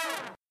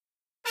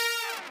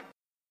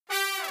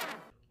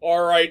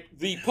 All right,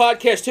 the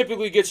podcast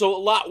typically gets a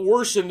lot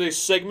worse in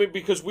this segment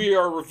because we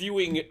are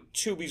reviewing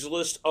Tubi's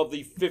list of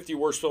the 50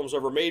 worst films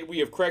ever made. We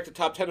have cracked the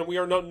top 10, and we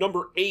are now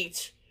number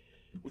 8,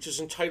 which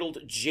is entitled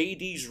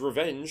J.D.s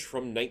Revenge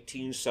from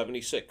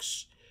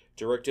 1976.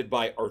 Directed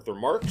by Arthur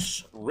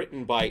Marks,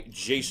 written by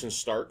Jason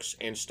Starks,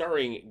 and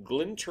starring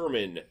Glenn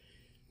Turman,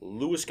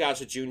 Louis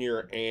Gossett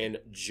Jr., and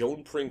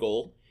Joan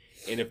Pringle.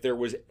 And if there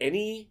was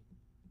any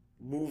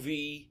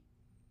movie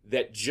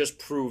that just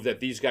proved that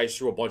these guys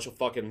threw a bunch of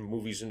fucking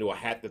movies into a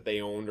hat that they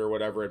owned or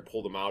whatever and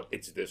pulled them out,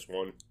 it's this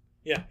one.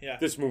 Yeah.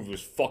 This movie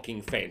was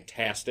fucking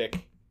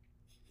fantastic.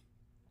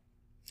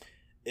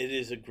 It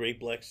is a great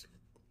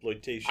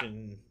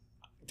blaxploitation.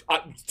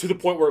 To the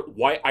point where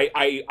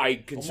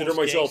I consider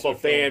Almost myself a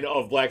fan film.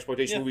 of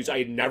blaxploitation movies. I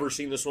had never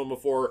seen this one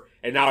before,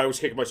 and now I was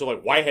kicking myself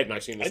like, why hadn't I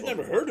seen this I'd one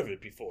never heard of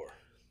it before.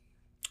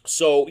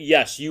 So,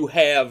 yes, you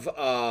have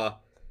a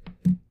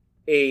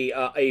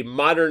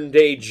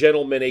modern-day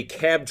gentleman, a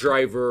cab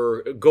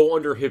driver, go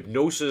under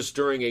hypnosis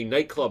during a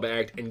nightclub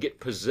act and get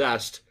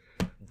possessed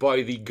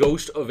by the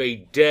ghost of a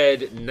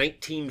dead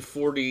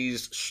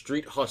 1940s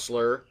street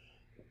hustler.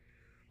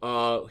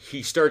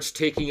 He starts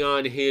taking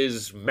on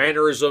his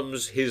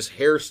mannerisms, his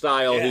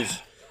hairstyle, his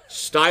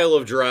style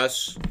of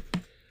dress,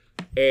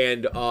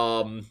 and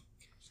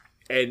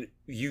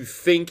you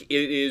think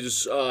it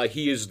is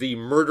he is the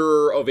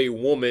murderer of a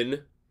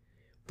woman,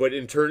 but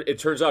it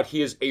turns out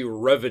he is a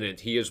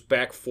revenant. He is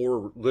back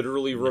for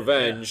literally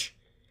revenge.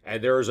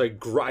 And there is I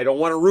don't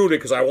want to ruin it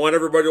because I want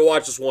everybody to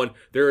watch this one.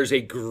 There is a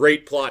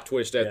great plot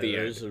twist at the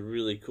end. There's a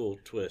really cool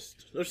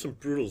twist. There's some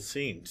brutal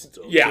scenes.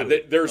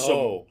 There's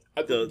some.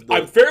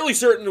 I'm fairly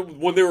certain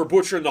when they were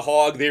butchering the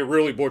hog, they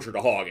really butchered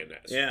a hog in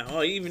this.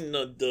 Yeah, even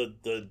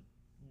the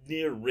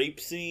near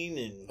rape scene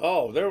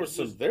and there was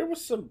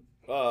some.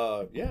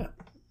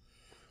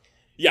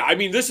 Yeah, I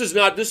mean, this is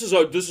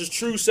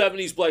true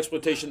 70s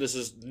blaxploitation. This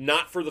is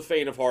not for the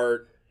faint of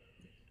heart.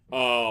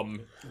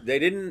 They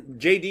didn't.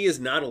 J.D. is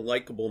not a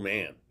likable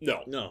man.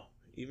 No. No,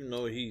 even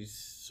though he's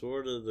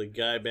sort of the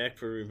guy back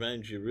for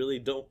revenge, you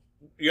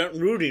aren't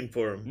rooting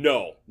for him.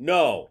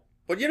 No.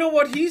 But you know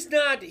what? He's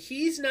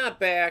not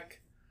back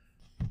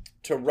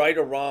to right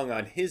or wrong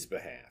on his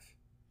behalf.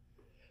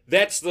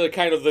 That's the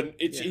kind of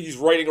he's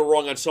righting a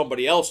wrong on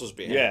somebody else's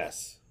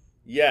behalf.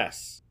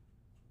 Yes.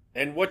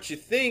 And what you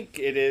think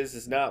it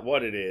is not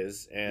what it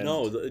is. And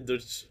No,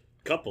 there's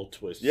a couple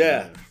twists.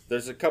 yeah, in there.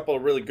 there's a couple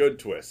of really good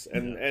twists.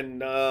 And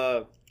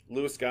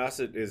Louis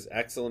Gossett is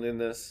excellent in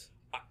this.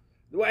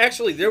 Well,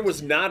 actually, there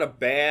was not a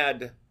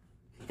bad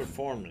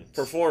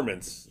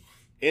performance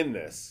in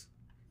this.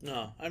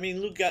 No, I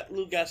mean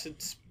Lou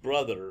Gossett's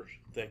brother.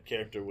 That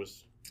character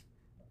was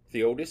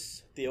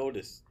Theotis?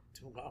 Theotis.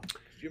 Wow,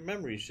 your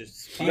memory's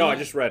just. No, I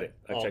just read it.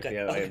 I Oh, checked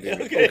okay. the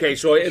IMDb. Okay,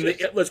 so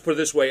let's put it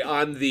this way: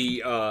 on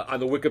the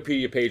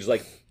Wikipedia page,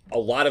 like a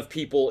lot of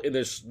people in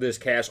this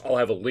cast all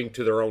have a link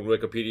to their own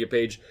Wikipedia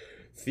page.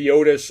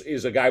 Theotis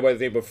is a guy by the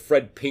name of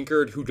Fred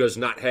Pinkard who does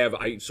not have.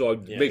 So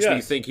it makes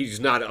me think he's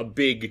not a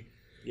big.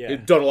 Yeah.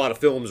 Done a lot of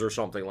films or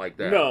something like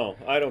that. No,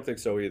 I don't think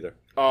so either.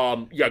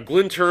 Glenn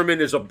Turman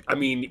is I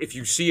mean, if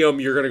you see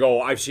him, you're gonna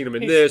go, I've seen him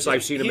in this,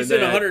 I've seen him in that. He's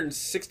in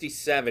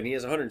 167. He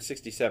has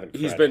 167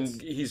 credits. I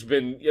think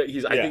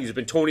he's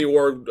been Tony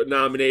Award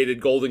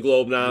nominated, Golden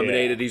Globe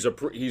nominated.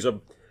 Yeah. He's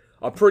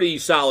a pretty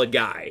solid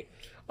guy.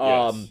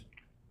 Yes.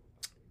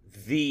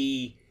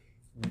 The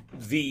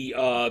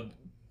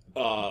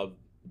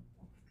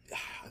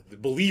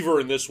believer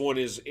in this one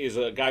is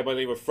a guy by the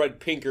name of Fred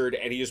Pinkard,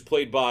 and he is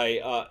played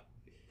by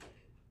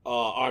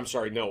I'm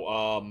sorry,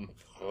 no.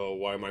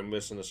 Why am I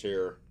missing this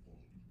here?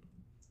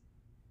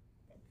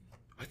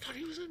 I thought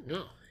he was in.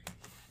 No.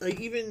 Like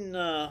even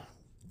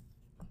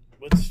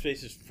what's his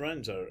face's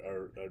friends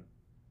are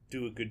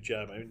do a good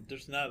job. I mean,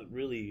 there's not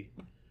really.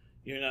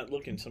 You're not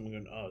looking at someone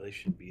going, oh, they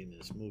should be in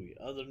this movie.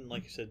 Other than,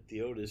 like I said,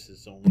 Theotis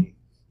is only.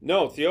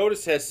 No,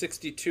 Theotis has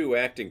 62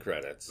 acting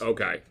credits.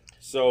 Okay.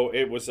 So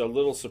it was a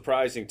little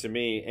surprising to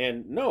me.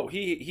 And no,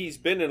 he's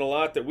been in a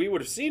lot that we would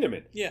have seen him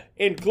in. Yeah.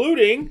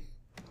 Including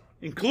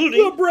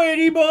the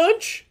Brady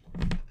Bunch.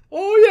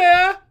 Oh,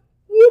 yeah.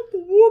 Whoop,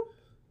 whoop.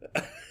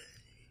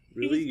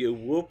 Really? You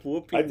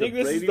whoop. I think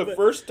this is the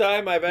first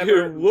time I've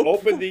ever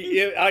opened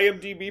the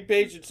IMDb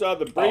page and saw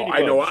the Brady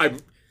Bunch. I know. I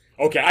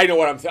know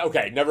what I'm...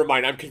 Okay, never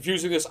mind. I'm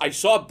confusing this. I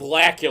saw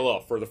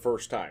Blackula for the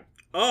first time.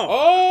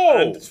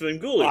 On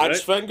Svengoolie, right?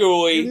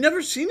 Svengoolie. You've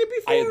never seen it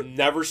before? I have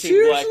never seen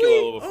Seriously?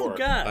 Blackula before. Oh,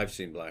 God. I've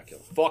seen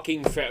Blackula.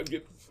 Fucking...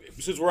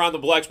 Since we're on the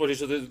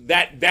blaxploitation,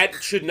 that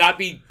should not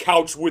be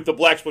couched with the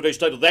blaxploitation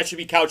title. That should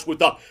be couched with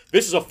the...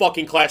 This is a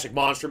fucking classic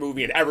monster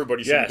movie, and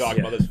everybody should be talking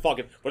about this.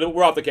 Fucking... But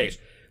we're off the case.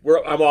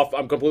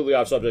 I'm completely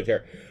off subject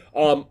here.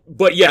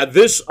 But yeah,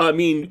 this, I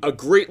mean, a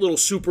great little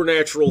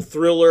supernatural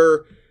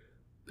thriller.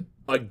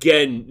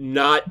 Again,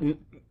 not,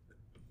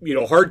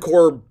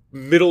 hardcore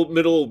middle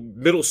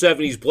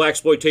 70s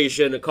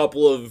blaxploitation, a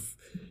couple of,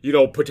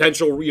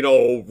 potential,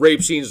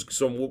 rape scenes,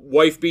 some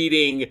wife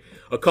beating,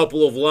 a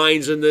couple of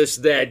lines in this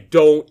that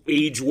don't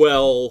age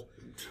well.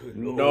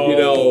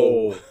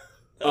 No.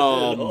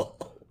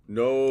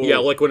 No. Yeah,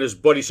 like when his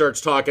buddy starts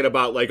talking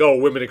about like, oh,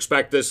 women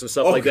expect this and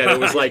stuff like that. It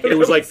was like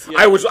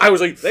I was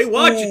like, they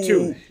want you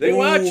to. They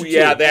want you to.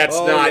 Yeah, that's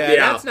not. Yeah,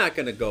 that's not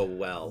going to go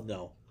well.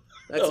 No.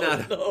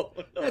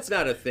 That's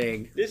not a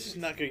thing. This is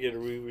not going to get a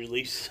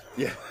re-release.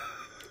 Yeah.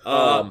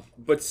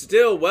 But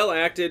still, well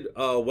acted,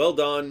 well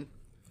done.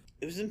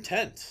 It was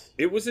intense.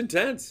 It was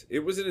intense. It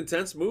was an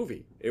intense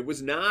movie. It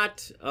was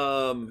not.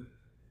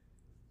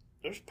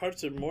 There's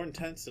parts that are more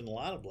intense than a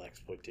lot of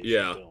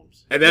blaxploitation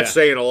films. And that's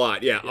saying a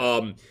lot.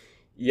 Yeah.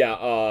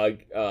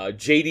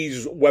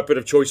 J.D.'s weapon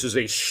of choice is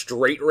a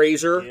straight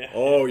razor. Yeah.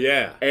 Oh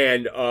yeah.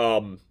 And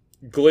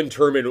Glenn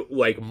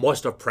Turman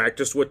must have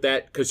practiced with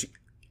that because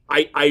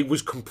I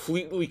was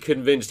completely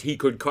convinced he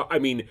could. I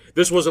mean,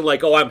 this wasn't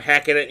like, oh, I'm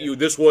hacking at you.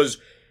 This was,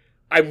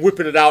 I'm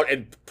whipping it out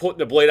and putting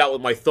the blade out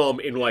with my thumb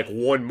in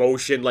one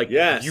motion. Like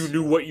you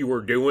knew what you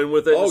were doing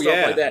with it. And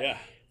stuff like that. Yeah.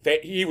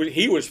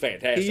 He was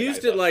fantastic. He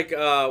used it like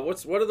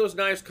what are those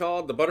knives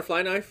called? The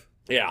butterfly knife?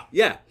 Yeah.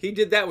 Yeah, he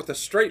did that with a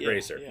straight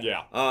razor.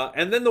 Yeah.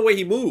 And then the way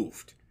he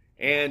moved.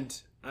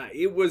 And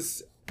it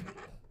was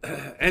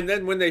and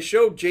then when they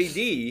showed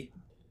JD,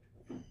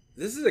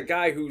 this is a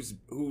guy who's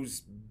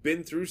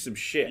been through some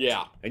shit.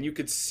 Yeah. And you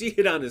could see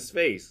it on his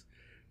face.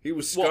 He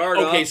was scarred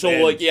up. Okay, so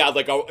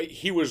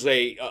he was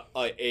a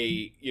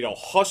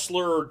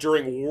hustler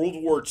during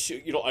World War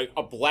II.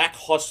 A black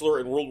hustler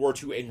in World War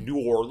II in New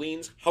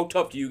Orleans. How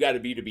tough do you got to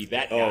be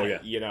that guy? Oh, yeah.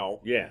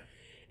 Yeah.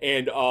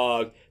 And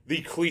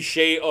the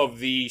cliche of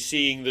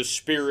seeing the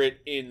spirit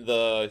in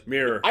the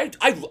mirror.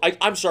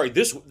 I'm sorry.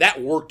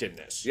 That worked in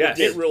this. Yes.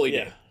 It really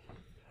did.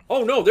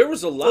 Oh no, there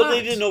was a lot. Well,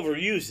 they didn't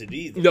overuse it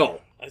either. No,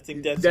 I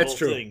think that's the whole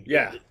true. thing.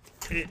 Yeah,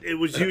 it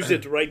was used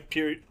at the right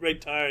period, right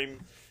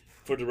time.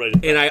 For the right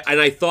effect. And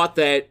I thought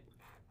that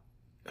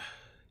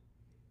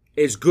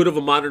as good of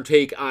a modern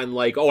take on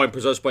I'm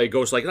possessed by a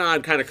ghost. I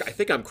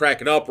think I'm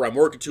cracking up, or I'm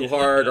working too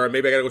hard, or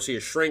maybe I got to go see a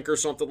shrink or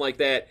something like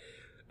that.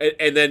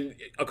 and then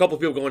a couple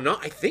of people going, no,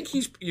 I think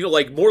he's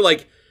like more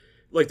like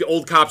the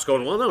old cops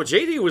going, well, no,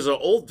 J.D. was an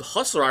old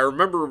hustler. I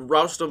remember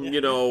roused him,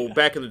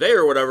 back in the day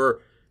or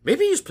whatever.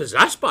 Maybe he's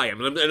possessed by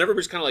him, and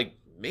everybody's kind of like,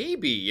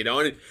 maybe,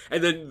 and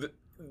then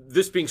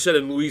this being said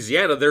in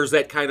Louisiana, there's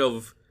that kind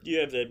of. You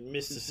have that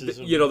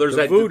mysticism. There's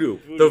that voodoo.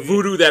 The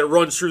voodoo that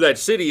runs through that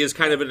city is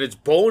kind of in its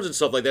bones and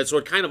stuff like that, so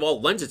it kind of all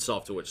lends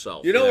itself to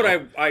itself. You know what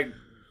I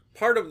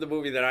part of the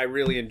movie that I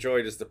really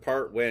enjoyed is the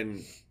part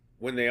when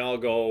they all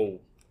go,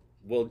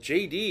 well,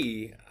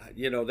 JD,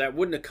 that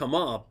wouldn't have come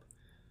up,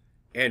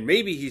 and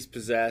maybe he's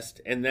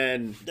possessed, and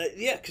then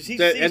because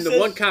the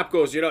one cop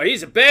goes,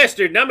 he's a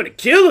bastard, and I'm going to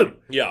kill him.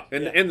 Yeah,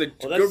 and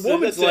the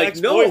woman's like,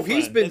 no,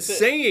 he's been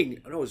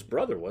saying, no, his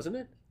brother, wasn't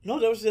it? No,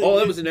 that was. That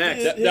was an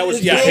ex. That was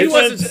He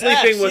wasn't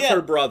sleeping with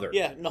her brother.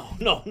 Yeah,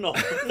 no.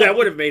 That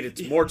would have made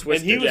it more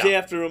twisted. And he was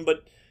after him,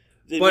 but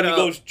when he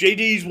goes,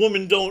 JD's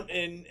woman don't,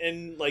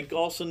 and like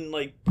all of a sudden,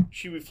 like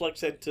she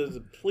reflects that to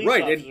the police.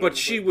 Right, but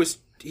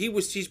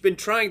he's been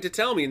trying to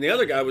tell me, and the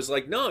other guy was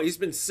like, no, he's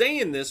been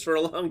saying this for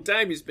a long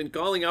time. He's been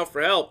calling out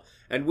for help,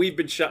 and we've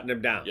been shutting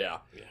him down. Yeah.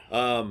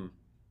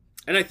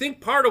 And I think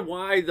part of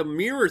why the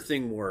mirror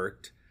thing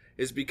worked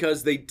is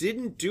because they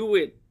didn't do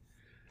it.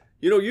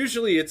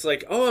 Usually it's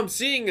like, oh, I'm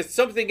seeing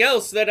something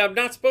else that I'm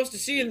not supposed to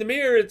see in the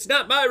mirror. It's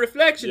not my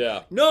reflection.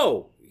 Yeah.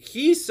 No,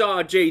 he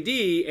saw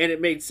JD, and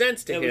it made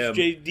sense to him.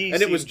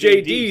 It was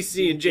JD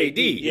seeing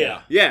JD.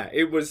 Yeah. Yeah,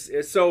 it was.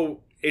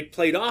 So it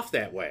played off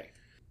that way.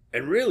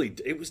 And really,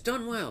 it was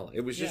done well.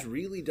 It was just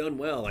really done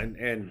well.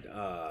 And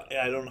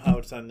I don't know how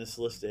it's on this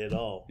list at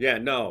all. Yeah,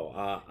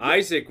 no.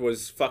 Isaac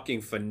was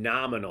fucking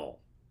phenomenal.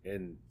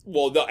 And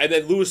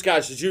then Louis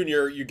Gossett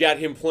Jr., you got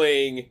him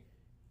playing...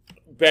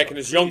 Back in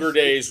his younger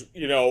days,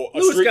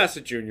 Louis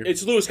Gossett Jr.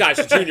 It's Louis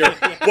Gossett Jr.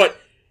 But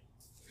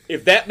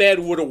if that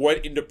man would have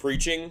went into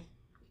preaching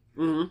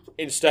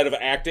instead of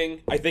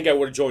acting, I think I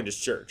would have joined his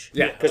church.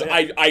 Yeah, because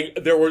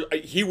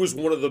he was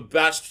one of the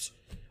best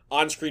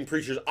on-screen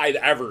preachers I'd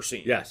ever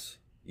seen.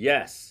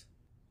 Yes.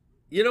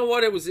 You know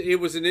what? It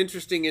was an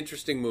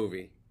interesting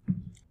movie.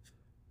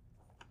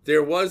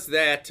 There was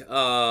that.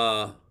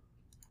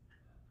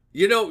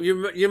 You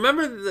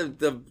remember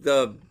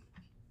the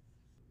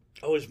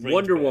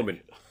Wonder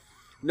Woman.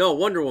 No,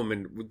 Wonder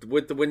Woman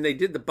when they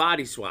did the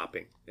body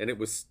swapping, and it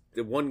was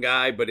the one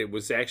guy, but it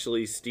was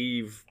actually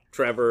Steve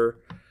Trevor,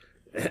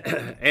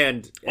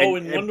 in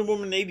Wonder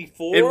Woman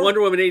 84. In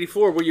Wonder Woman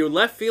 84, where you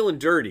left feeling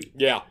dirty.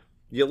 Yeah,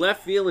 you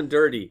left feeling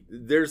dirty.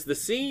 There's the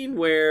scene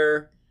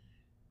where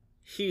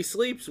he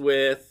sleeps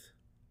with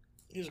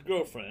his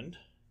girlfriend.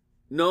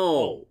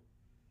 No,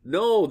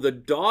 the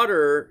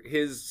daughter,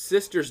 his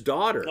sister's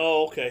daughter.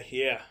 Oh, okay,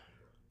 yeah.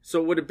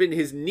 So it would have been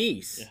his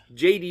niece,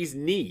 JD's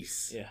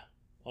niece. Yeah.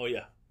 Oh,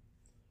 yeah.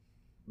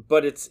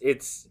 But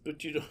it's.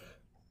 But you don't.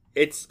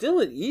 It's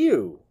still an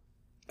ew.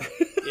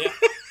 Yeah.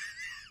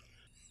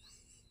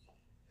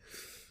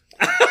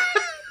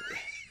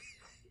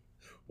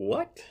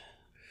 What?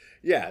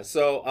 Yeah.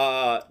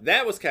 So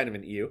that was kind of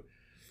an ew.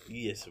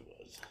 Yes, it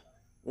was.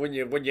 When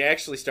you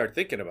actually start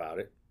thinking about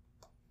it.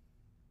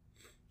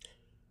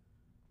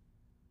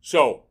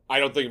 So I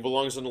don't think it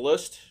belongs on the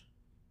list.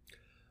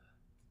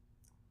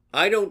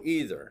 I don't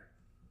either.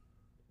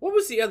 What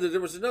was the other?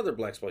 There was another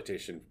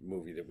blaxploitation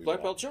movie that we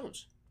Black Belt watched.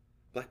 Jones.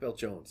 Black Belt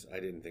Jones. I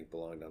didn't think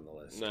belonged on the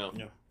list. No.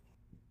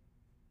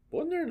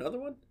 Wasn't there another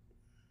one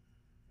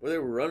where they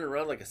were running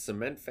around like a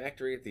cement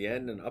factory at the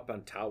end and up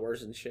on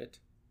towers and shit?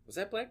 Was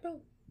that Black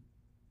Belt?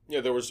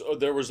 Yeah, there was,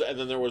 and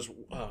then there was.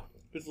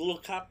 With a little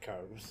cop car.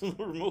 It was a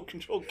little remote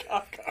control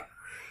cop car.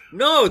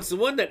 No, it's the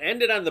one that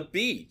ended on the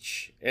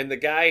beach, and the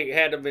guy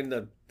had him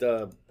in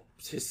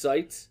his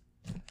sights.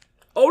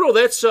 Oh no,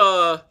 that's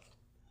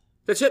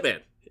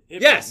Hitman.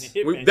 Yes,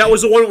 that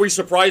was the one where we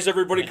surprised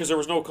everybody because there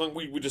was no kung.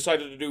 We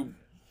decided to do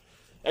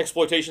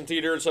exploitation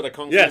theater instead of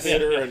kung fu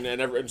theater,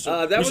 and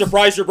so we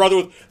surprised your brother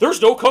with.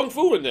 There's no kung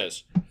fu in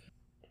this.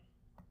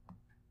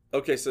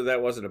 Okay, so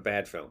that wasn't a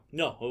bad film.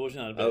 No, it was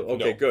not a bad film.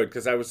 Okay, good,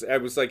 because I was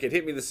like, it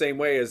hit me the same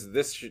way as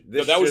this.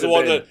 That was the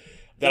one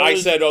that I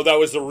said. Oh, that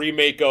was the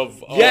remake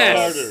of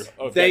yes.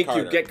 Carter. Thank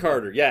you, Get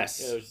Carter.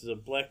 Yes, yeah, it was the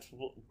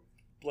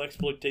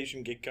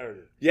blaxploitation Get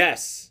Carter.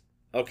 Yes.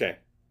 Okay.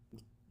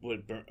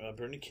 What,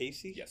 Bernie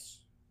Casey? Yes.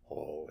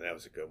 Oh, that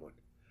was a good one.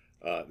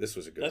 This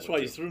was a good That's one.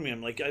 why you threw me.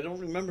 I'm like, I don't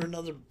remember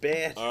another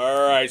bad.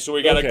 All right, so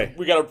we got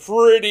a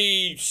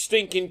pretty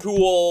stinking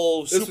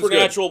cool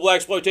supernatural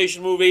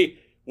blaxploitation movie.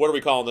 What are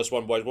we calling this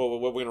one, boys? What are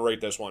we going to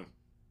rate this one?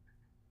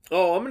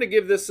 Oh, I'm going to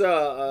give this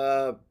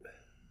I'm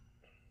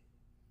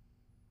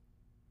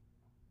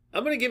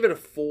going to give it a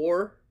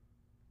 4.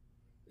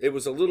 It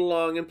was a little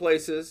long in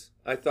places,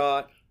 I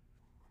thought.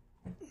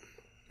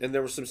 And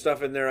there was some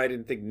stuff in there I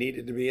didn't think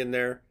needed to be in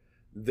there.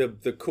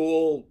 The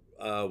cool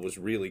was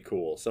really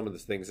cool. Some of the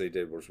things they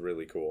did was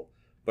really cool.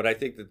 But I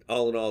think that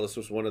all in all, this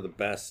was one of the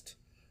best.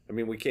 I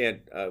mean, we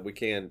can't.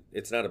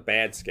 It's not a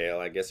bad scale.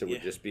 I guess it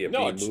would just be a B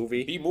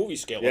movie. B movie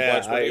scale.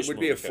 Yeah, it would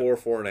be a 4,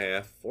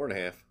 4.5,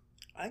 4.5.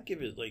 I'd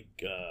give it like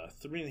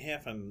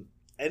 3.5 on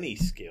any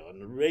scale, on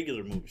the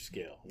regular movie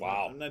scale.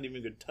 Wow. I'm not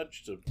even going to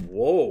touch the.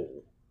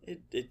 Whoa.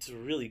 It's a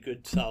really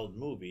good, solid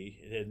movie.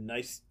 It had a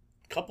nice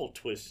couple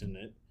twists in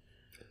it.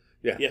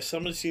 Yeah. Yeah,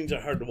 some of the scenes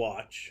are hard to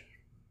watch.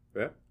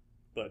 Yeah.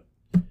 But,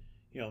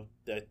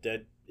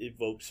 that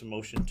evokes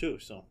emotion too,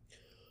 so.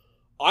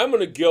 I'm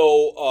gonna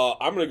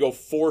go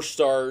 4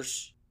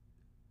 stars.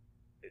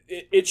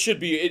 It should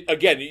be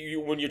again.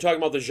 When you're talking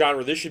about the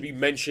genre, this should be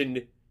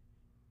mentioned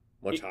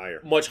much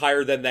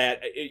higher than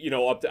that.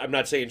 I'm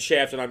not saying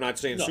Shaft and I'm not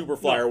saying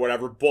Superfly or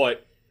whatever,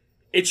 but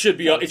it should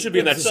be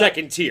in that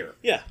second tier.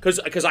 Yeah, because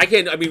I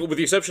can't. I mean, with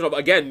the exception of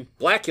again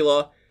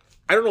Blackula,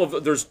 I don't know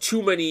if there's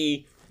too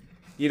many,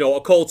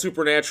 occult,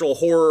 supernatural,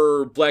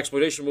 horror,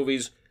 blaxploitation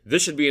movies.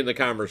 This should be in the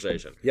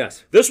conversation.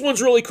 Yes, this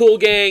one's really cool,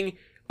 gang.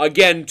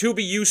 Again,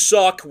 Tubi, you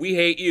suck. We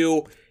hate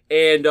you.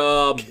 And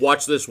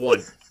watch this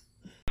one.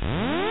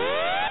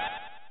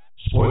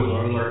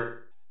 Spoiler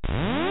alert.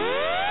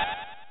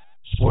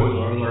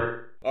 Spoiler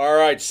alert. All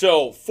right,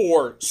 so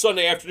for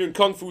Sunday Afternoon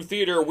Kung Fu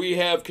Theater, we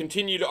have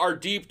continued our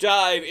deep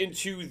dive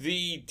into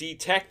the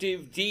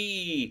Detective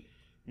D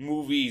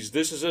movies.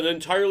 This is an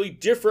entirely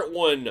different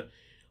one,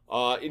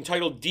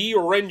 entitled D.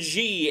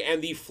 Renji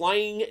and the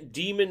Flying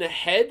Demon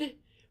Head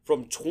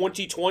from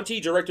 2020,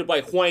 directed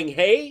by Huang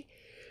He.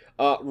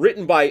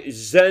 Written by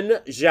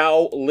Zhen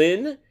Zhao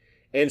Lin,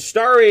 and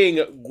starring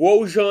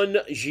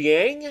Guozhen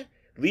Jiang,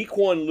 Li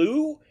Quan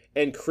Lu,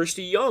 and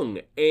Christy Young.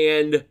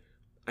 And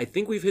I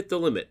think we've hit the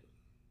limit.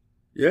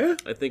 Yeah?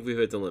 I think we've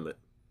hit the limit.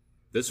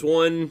 This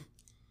one...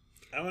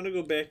 I want to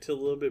go back to a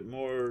little bit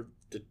more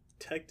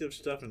detective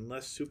stuff and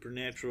less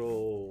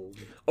supernatural.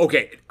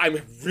 Okay, I'm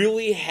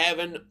really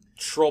having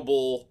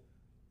trouble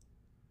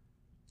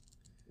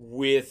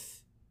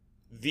with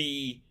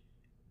the...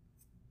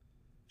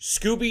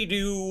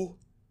 Scooby-Doo,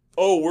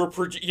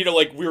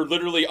 we're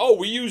literally,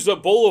 we use a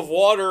bowl of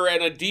water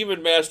and a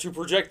demon mask to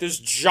project this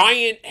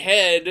giant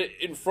head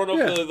in front of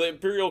the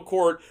Imperial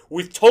Court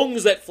with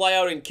tongues that fly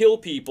out and kill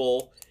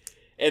people,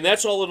 and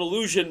that's all an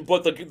illusion,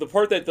 but the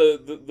part that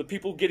the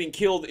people getting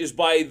killed is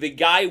by the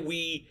guy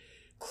we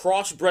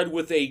crossbred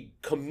with a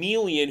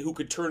chameleon who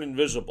could turn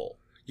invisible.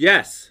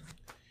 Yes.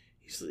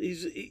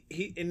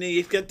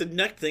 He's got the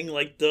neck thing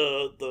like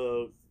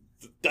the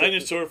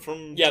dinosaur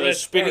from the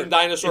spinning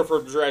dinosaur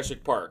from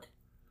Jurassic Park.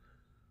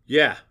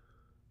 Yeah.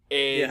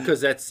 And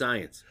because that's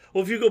science.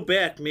 Well, if you go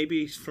back, maybe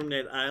he's from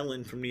that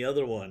island from the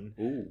other one.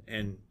 Ooh.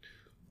 And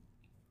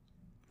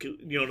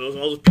all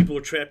those people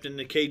were trapped in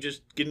the cages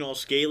getting all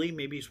scaly.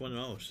 Maybe he's one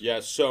of those. Yeah,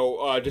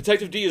 so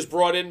Detective D is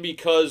brought in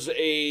because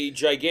a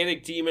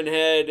gigantic demon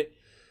head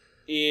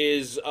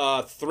is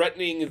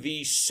threatening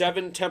the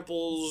Seven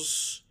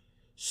Temples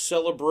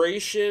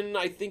celebration,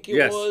 I think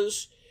it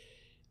was.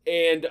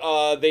 And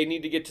they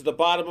need to get to the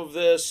bottom of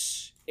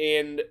this,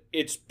 and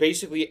it's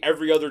basically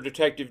every other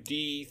Detective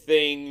D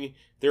thing.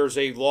 There's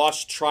a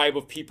lost tribe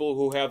of people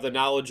who have the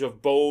knowledge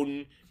of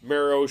bone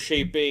marrow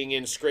shaping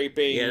and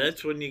scraping. Yeah,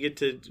 that's when you get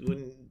to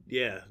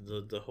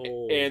the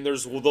whole. And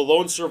there's the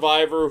lone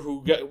survivor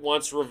who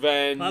wants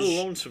revenge. A lot of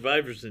lone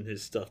survivors in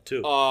his stuff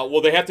too.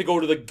 They have to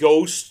go to the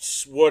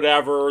ghosts,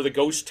 whatever, the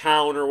ghost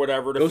town or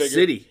whatever to Ghost figure.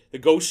 City. The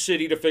ghost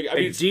city to figure. I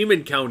mean,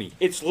 Demon County.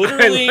 It's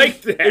literally. I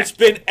like that. It's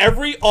been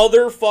every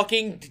other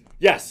fucking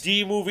yes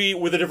D movie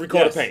with a different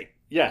coat of paint.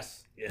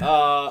 Yes.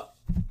 Yeah.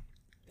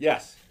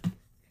 Yes.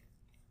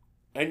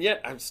 And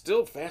yet, I'm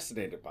still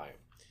fascinated by him.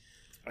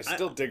 I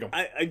still dig him.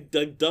 I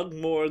dug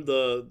more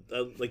the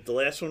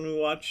last one we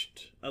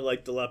watched. I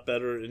liked a lot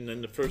better, and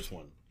then the first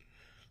one,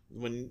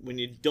 when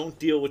you don't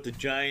deal with the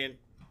giant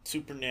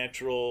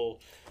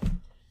supernatural.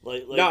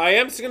 Now, I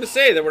am going to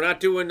say that we're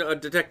not doing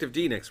Detective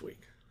D next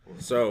week.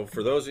 So,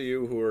 for those of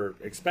you who are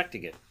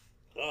expecting it,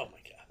 oh my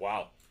god!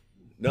 Wow.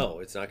 No,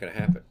 it's not going to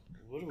happen.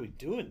 What are we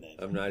doing then?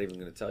 I'm not even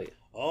going to tell you.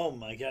 Oh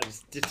my god!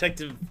 It's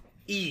Detective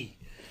E.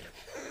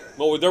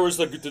 Well, there was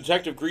the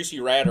Detective Greasy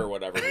Rat or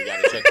whatever. We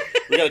gotta check.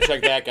 We gotta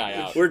check that guy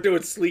out. We're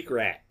doing Sleek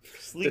Rat.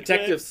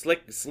 Detective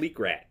Rat? Sleek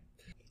Rat.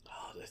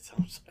 Oh, that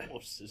sounds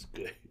almost as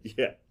good.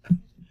 Yeah.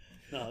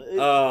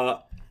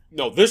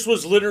 No, this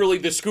was literally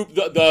the scoop.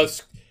 There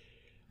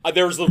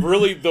was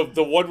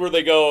the one where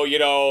they go,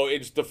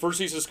 it's the first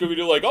season of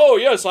Scooby-Doo, like, oh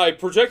yes, I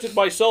projected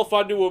myself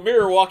onto a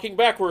mirror walking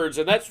backwards,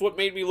 and that's what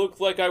made me look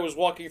like I was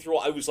walking through.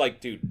 I was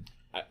like, dude,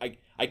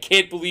 I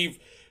can't believe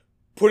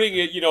putting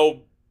it,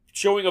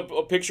 showing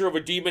a picture of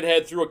a demon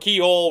head through a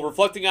keyhole,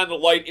 reflecting on the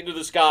light into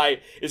the sky,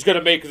 is going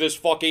to make this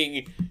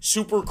fucking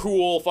super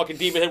cool fucking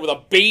demon head with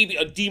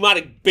a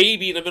demonic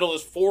baby in the middle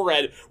of his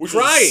forehead, which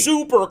is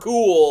super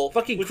cool.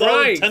 Fucking with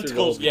crying. All the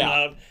tentacles Yeah.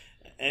 out,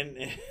 and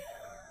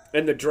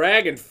the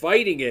dragon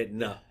fighting it.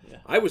 And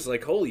I was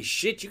like, holy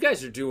shit, you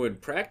guys are doing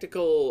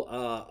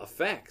practical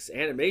effects,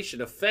 animation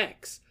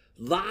effects,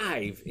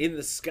 live in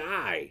the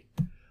sky.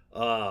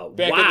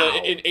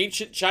 Back in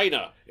ancient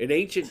China. In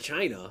ancient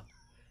China.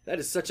 That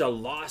is such a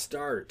lost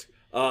art.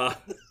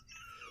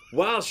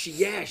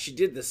 She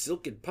did the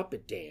silken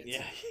puppet dance.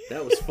 Yeah.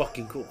 That was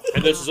fucking cool.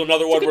 And this is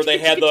another one where they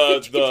had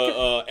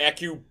the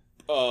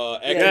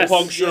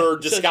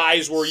acupuncture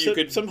disguise where you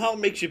could somehow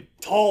makes you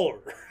taller.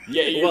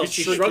 Yeah, you Well, could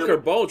she shrink shrunk your- her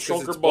bones because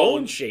shrunk it's her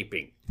bone bones.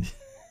 shaping.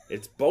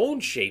 It's bone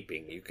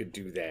shaping. You could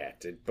do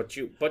that, but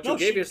you No,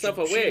 gave yourself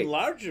she away.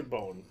 enlarged her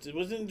bones. It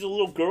wasn't the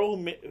little girl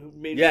who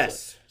made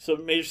Yes.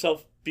 made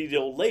herself be the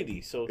old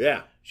lady. So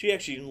Yeah. she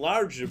actually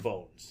enlarged her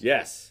bones.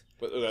 Yes.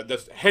 But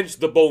that's hence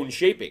the bone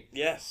shaping.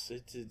 Yes,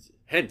 it's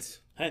Hence.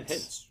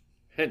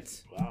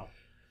 hence. Wow,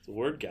 the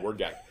word guy. Word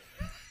guy.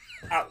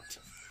 Out.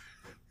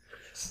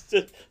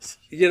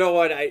 You know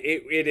what?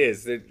 It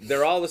is.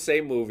 They're all the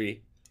same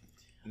movie.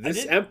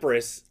 This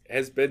Empress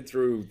has been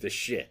through the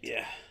shit.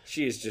 Yeah.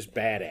 She is just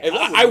badass. And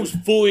I was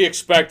fully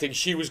expecting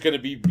she was going to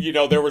be,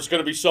 there was going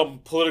to be some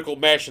political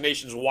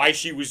machinations why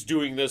she was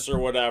doing this or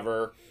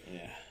whatever.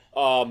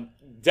 Yeah.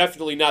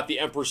 Definitely not the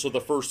Empress of the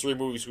first three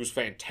movies, who was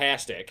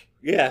fantastic.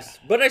 Yes,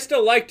 but I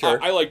still liked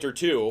her. I liked her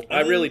too.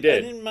 I really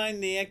did. I didn't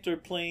mind the actor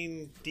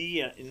playing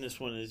D in this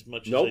one as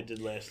much Nope. as I did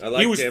last I time.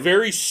 liked He was him.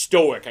 very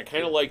stoic. I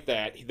kind of like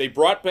that. They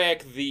brought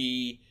back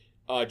the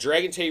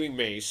dragon taming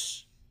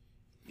mace,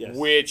 Yes.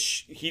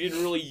 which he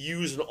didn't really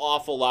use an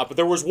awful lot. But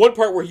there was one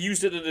part where he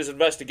used it in his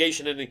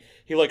investigation, and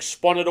he like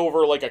spun it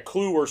over like a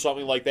clue or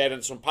something like that,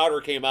 and some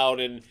powder came out,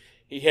 and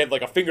he had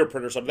like a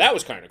fingerprint or something. That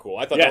was kind of cool.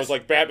 I thought that was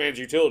like Batman's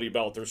utility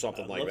belt or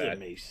something like love that.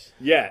 mace.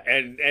 Yeah,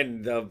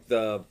 and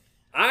the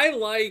I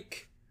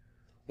like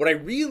what I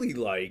really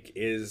like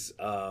is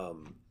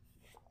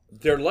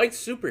they're like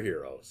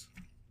superheroes.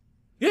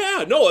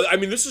 Yeah, no, I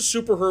mean this is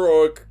super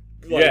heroic.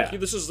 Like, Yeah.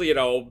 This is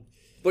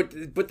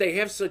But they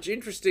have such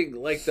interesting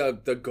like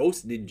the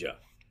ghost ninja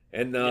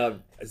and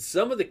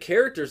some of the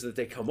characters that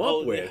they come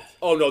up with. Yeah.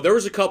 Oh no, there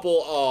was a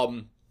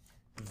couple.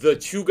 The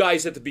two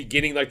guys at the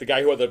beginning, like the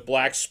guy who had the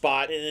black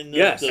spot, And then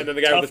Yes. and then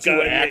the guy with the two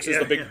tough guy, axes,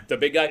 yeah, the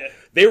big guy.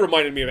 They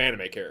reminded me of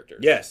anime characters.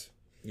 Yes.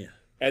 Yeah.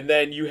 And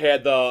then you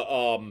had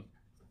the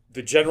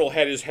general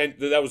had his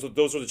those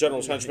were the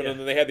general's henchmen, Yeah. and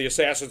then they had the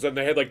assassins, and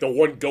they had like the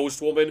one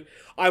ghost woman.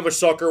 I'm a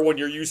sucker when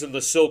you're using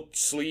the silk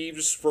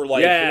sleeves for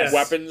like Yes.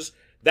 weapons.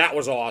 That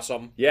was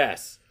awesome.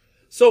 Yes.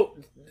 So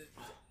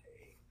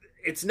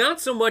it's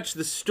not so much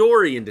the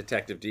story in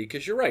Detective D,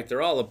 because you're right,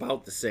 they're all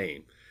about the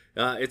same.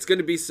 It's going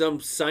to be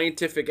some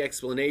scientific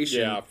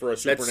explanation. Yeah, for a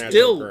that's supernatural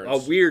still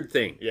occurrence. a weird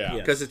thing. Yeah.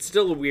 because it's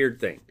still a weird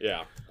thing.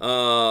 Yeah.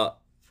 I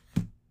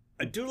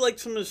do like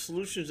some of the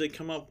solutions they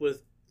come up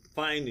with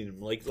finding them,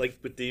 like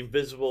with the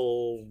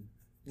invisible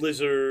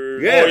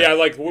lizard. Yeah. Oh yeah,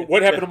 like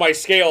what happened to my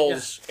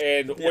scales?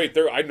 And wait,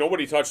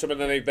 nobody touched them, and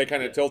then they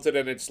kind of tilted,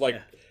 and it's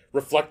like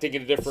reflecting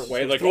in a different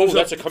way. Like, Throws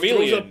that's a up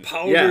chameleon.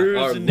 powders,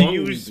 or and long, they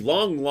use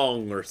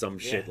long or some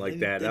shit like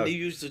and, that. And they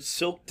use the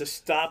silk to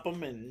stop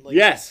them, and like,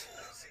 Yes.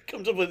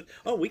 comes up with,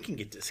 we can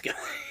get this guy.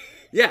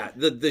 Yeah,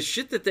 the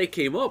shit that they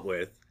came up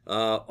with.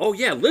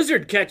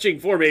 Lizard catching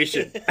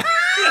formation.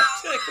 Yeah,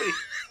 exactly.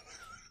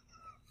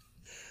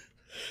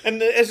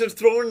 And as they're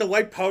throwing the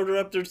white powder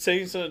up, they're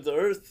saying something to the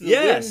earth. The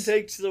Yes. wind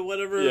takes the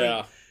whatever.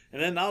 Yeah.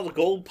 And then now the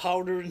gold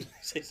powder, and they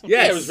say something.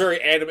 Yes. Yeah, it was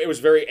very anime. It was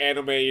very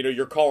anime.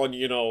 You're calling,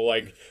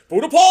 like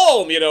Buddha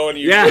Palm, and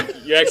you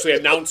you actually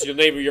announce the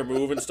name of your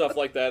move and stuff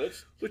like that.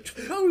 Which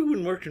probably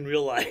wouldn't work in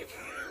real life.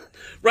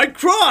 Right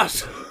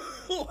cross!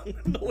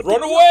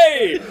 Run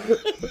away!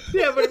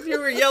 Yeah, but if you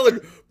were yelling,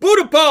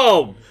 Buddha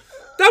palm!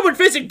 Downward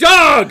facing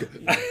dog!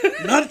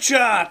 Nut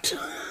shot!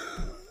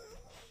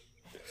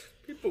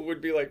 People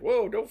would be like,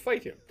 whoa, don't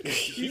fight him.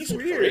 He's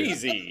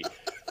crazy.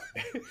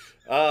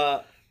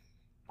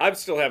 I'm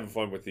still having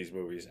fun with these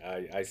movies.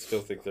 I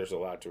still think there's a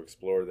lot to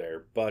explore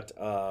there. But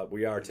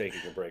we are taking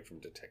a break from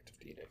Detective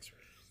D next week.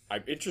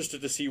 I'm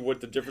interested to see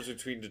what the difference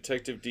between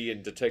Detective D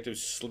and Detective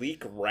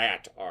Sleek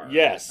Rat are.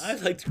 Yes. I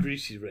liked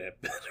Greasy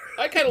Rat better.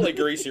 I kind of like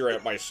Greasy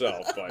Rat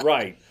myself, but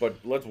Right, but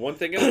let's one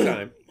thing at a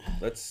time.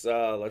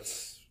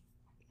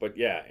 But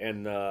yeah,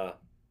 and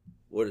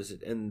what is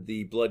it? And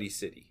the Bloody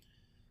City.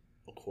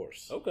 Of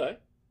course. okay.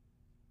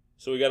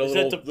 So we got a Is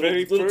that the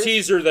very little first?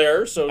 teaser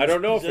there. So I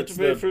don't know Is if that it's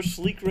the very the. first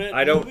Sleek Rat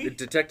I don't. movie?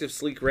 Detective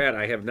Sleek Rat.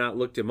 I have not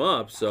looked him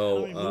up. How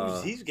So many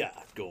movies he's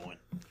got going?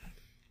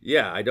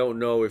 yeah, I don't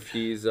know if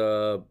he's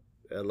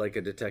like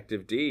a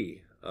Detective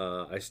D.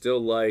 I still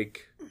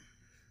like.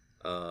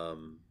 Yeah,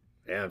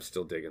 I'm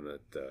still digging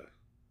that.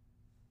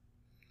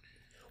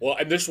 Well,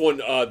 and this one,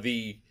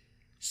 the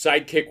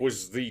sidekick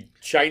was the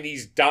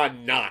Chinese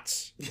Don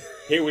Knotts.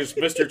 He was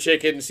Mr.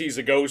 Chicken sees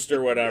a ghost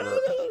or whatever.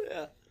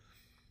 Yeah.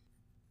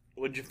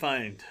 What'd you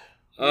find?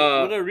 Uh,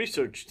 what did our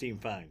research team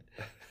find?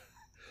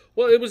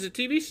 Well, it was a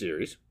TV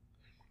series.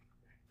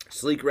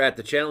 Sleek Rat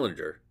the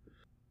Challenger.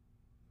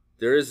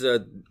 There is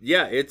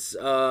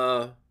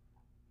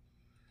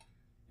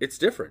it's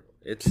different.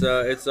 It's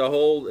a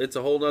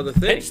whole nother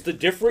thing. Hence the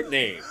different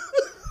name.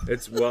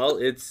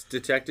 It's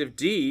Detective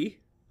D's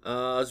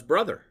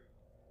brother.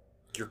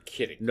 You're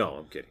kidding. No,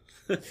 I'm kidding.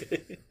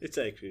 It's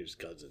actually his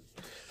cousin.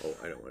 Oh,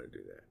 I don't want to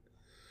do that.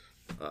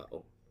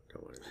 Don't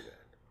want to do that.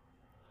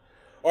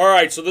 All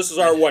right, so this is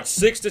our,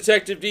 sixth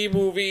Detective D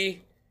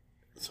movie?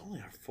 It's only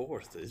our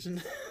fourth, isn't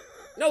it?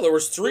 No, there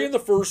was 3 in the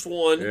first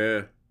one.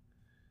 Yeah.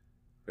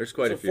 There's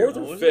quite So a few. fourth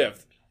or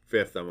fifth?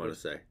 Fifth, I want to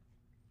say.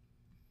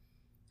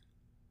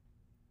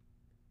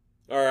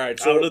 All right,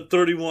 Out of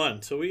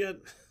 31. So we got...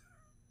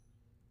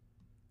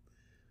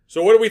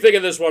 so what do we think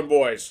of this one,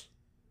 boys?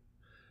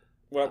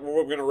 We're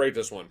going to rate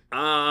this one.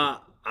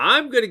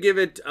 I'm going to give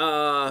it.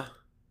 I'm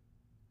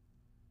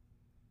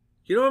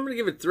going to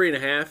give it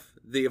 3.5.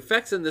 The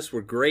effects in this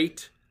were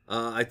great.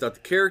 I thought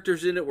the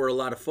characters in it were a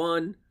lot of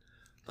fun.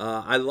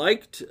 I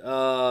liked.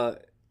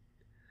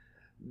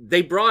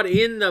 They brought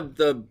in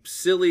the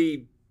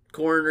silly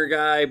coroner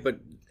guy, but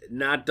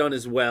not done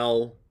as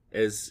well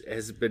as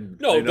has been.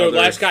 No, the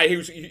last guy,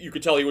 you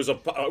could tell he was a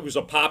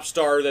pop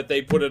star that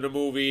they put in a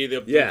movie.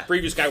 The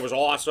previous guy was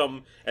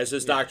awesome as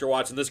his Dr.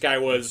 Watson. This guy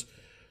was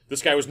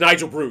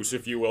Nigel Bruce,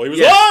 if you will. He was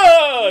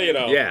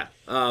Yeah.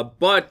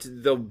 But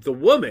the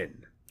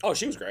woman. Oh,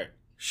 she was great.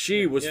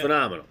 She was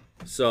phenomenal.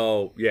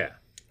 So yeah.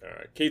 All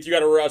right, Keith, you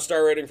got a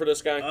star rating for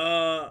this guy?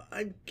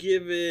 I'd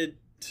give it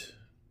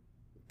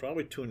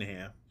probably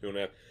 2.5.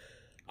 2.5.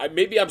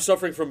 Maybe I'm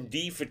suffering from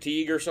D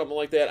fatigue or something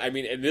like that. I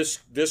mean, and this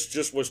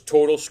just was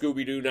total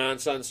Scooby-Doo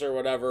nonsense or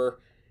whatever.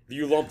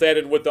 You lump that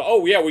in with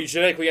we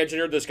genetically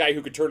engineered this guy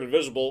who could turn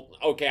invisible.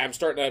 Okay, I'm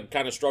starting to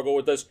kind of struggle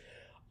with this.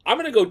 I'm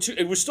going to go 2.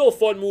 It was still a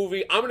fun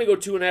movie. I'm going to go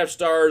 2.5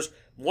 stars.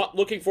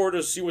 Looking forward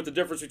to see what the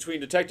difference between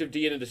Detective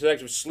Dean and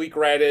Detective Sleek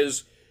Rat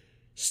is.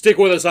 Stick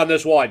with us on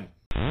this one.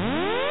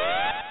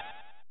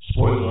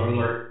 Spoiler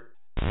alert.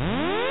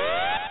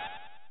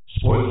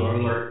 Spoiler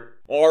alert.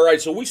 All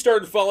right, so we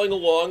started following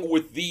along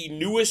with the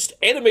newest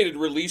animated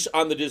release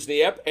on the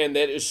Disney app, and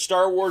that is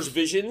Star Wars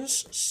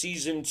Visions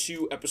Season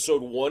 2,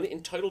 Episode 1,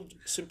 entitled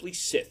simply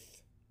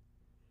Sith.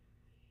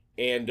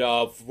 And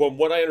from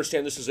what I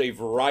understand, this is a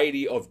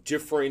variety of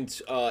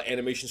different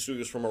animation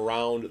studios from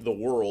around the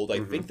world. I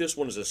think this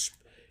one is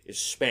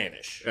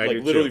Spanish,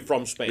 literally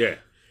from Spain. Yeah.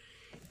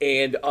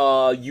 And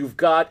you've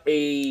got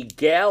a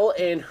gal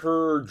and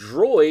her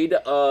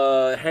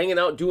droid hanging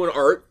out doing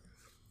art.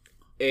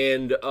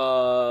 And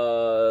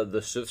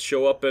the Sith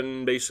show up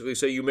and basically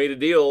say, you made a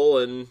deal,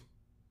 and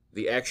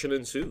the action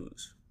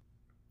ensues.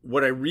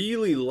 What I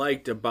really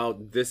liked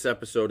about this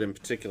episode in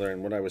particular,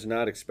 and what I was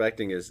not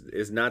expecting,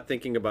 is not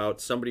thinking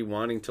about somebody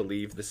wanting to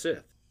leave the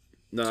Sith.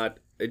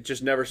 It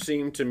just never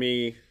seemed to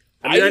me.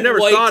 I never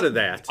thought of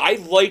that. I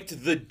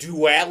liked the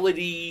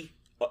duality.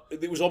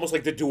 It was almost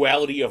like the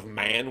duality of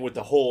man with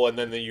the whole, and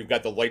then you've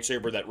got the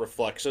lightsaber that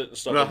reflects it and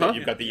stuff like that.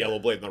 You've got the yellow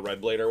blade and the red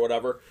blade or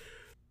whatever.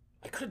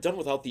 I could have done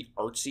without the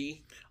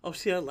artsy. Oh,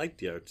 see, I like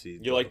the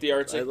artsy. You like the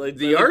artsy? I like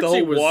the whole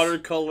artsy was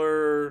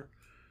watercolor.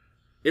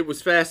 It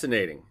was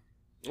fascinating.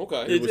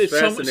 Okay.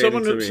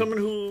 It's someone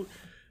who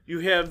you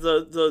have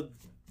the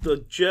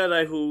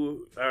Jedi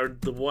who are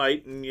the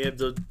white, and you have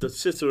the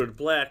Sith who are the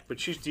black, but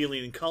she's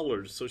dealing in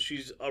colors, so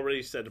she's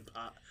already set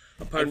apart.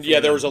 And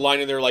there was a line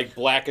in there like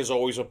black is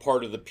always a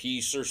part of the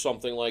piece or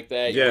something like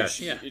that.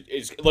 Yes.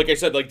 It's like I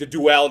said, like the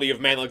duality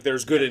of man, like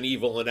there's good and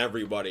evil in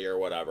everybody or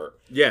whatever.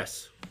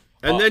 Yes.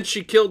 And then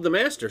she killed the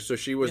master, so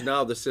she was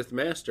now the Sith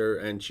master,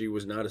 and she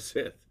was not a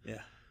Sith.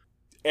 Yeah.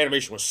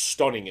 Animation was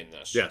stunning in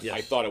this. Yes.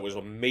 I thought it was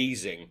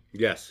amazing.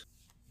 Yes.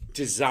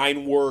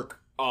 Design work,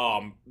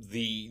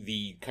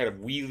 the kind of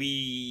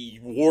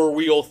wheelie war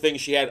wheel thing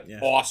she had,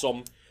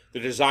 awesome. The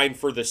design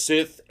for the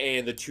Sith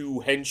and the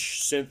two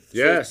hench Sith,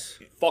 yes,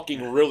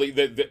 fucking really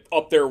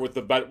up there with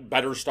the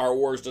better Star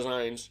Wars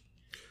designs.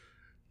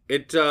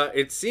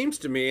 It seems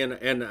to me,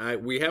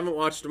 and we haven't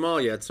watched them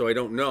all yet, so I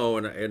don't know,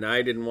 and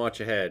I didn't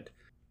watch ahead.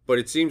 But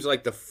it seems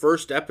like the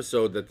first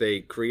episode that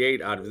they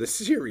create out of this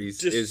series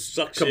just is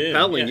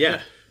compelling.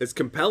 Yeah, it's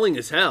compelling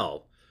as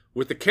hell.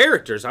 With the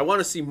characters, I want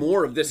to see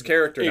more of this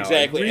character now.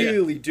 Exactly. I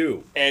really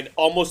do. And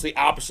almost the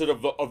opposite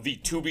of the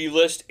to-be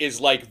list is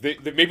like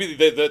maybe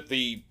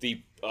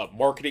the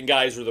marketing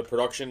guys or the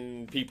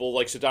production people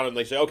like sit down and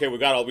they say, okay, we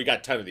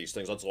got 10 of these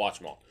things. Let's watch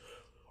them all.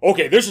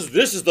 Okay, this is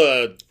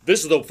the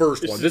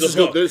first one.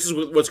 This is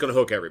what's going to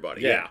hook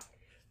everybody. Yeah.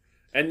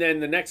 And then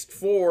the next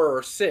 4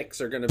 or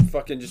 6 are going to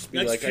fucking just be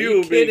next like, few are you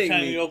will be kidding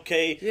kind me? of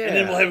okay. Yeah. And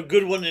then we'll have a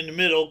good one in the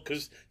middle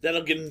because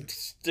that'll get them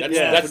sticking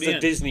That's off the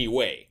Disney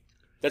way.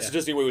 That's the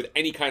Disney way with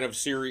any kind of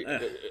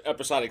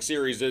episodic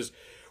series is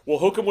we'll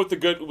hook them with the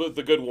good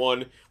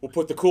one. We'll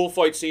put the cool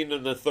fight scene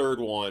in the third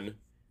one.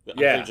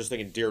 I'm just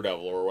thinking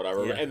Daredevil or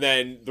whatever. Yeah. And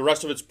then the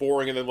rest of it's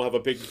boring, and then we'll have a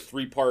big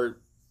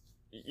 3-part,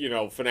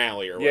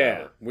 finale or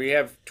whatever. Yeah, we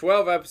have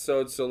 12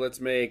 episodes, so let's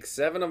make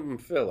 7 of them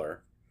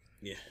filler.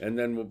 Yeah, and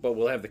then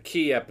we'll have the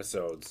key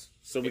episodes.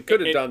 So we could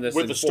have done this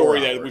with in the story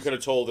 4 hours. that we could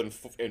have told in a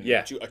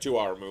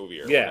 2-hour movie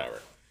or whatever.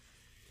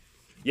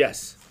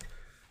 Yes.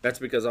 That's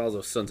because all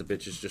those sons of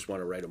bitches just want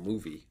to write a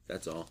movie.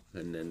 That's all.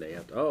 And then they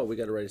have to, we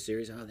got to write a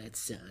series. Oh, that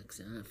sucks.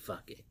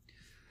 Fuck it.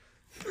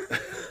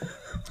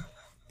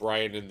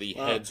 Brian and the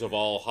heads of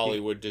all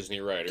Hollywood Disney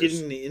writers.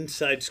 Getting the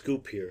inside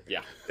scoop here.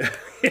 Yeah.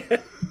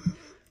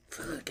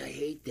 Fuck, I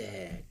hate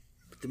that.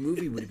 But the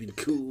movie would have been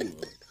cool.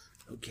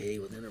 Okay,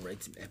 well then I'll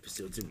write some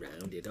episodes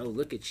around it. Oh,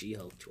 look at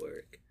She-Hulk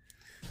twerk.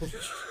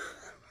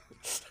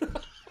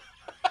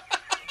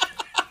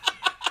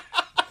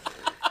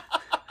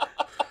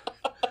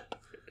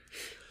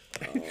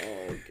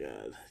 Oh,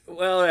 God.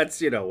 Well,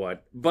 that's,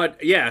 what.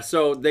 But, yeah,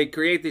 so they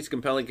create these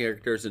compelling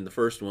characters in the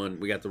first one.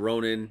 We got the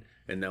Ronin,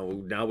 and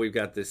now we've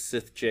got this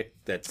Sith chick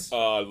that's...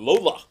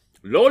 Lola.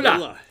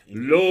 Lola.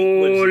 And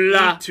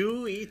Lola.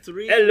 E2,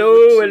 E3. Hello,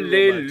 What's the robot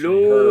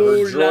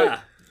name?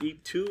 Lola.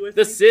 E2, I think.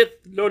 The Sith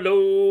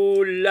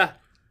Lola.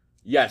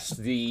 Yes,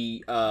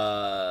 the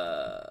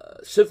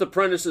Sith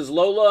apprentice is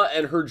Lola,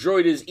 and her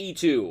droid is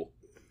E2.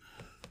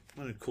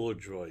 One of the cooler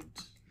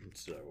droids in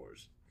Star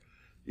Wars.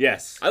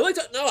 Yes. I like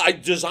that. No,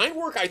 design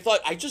work. I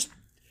thought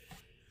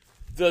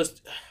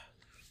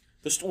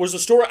was the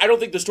story. I don't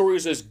think the story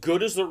was as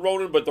good as the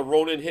Ronin, but the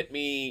Ronin hit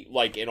me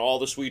like in all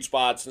the sweet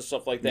spots and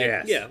stuff like that.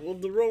 Yes. Yeah, well,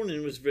 the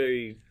Ronin was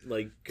very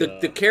like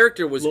The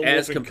character was Lone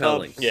as Wolf and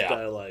compelling. Cub Yeah.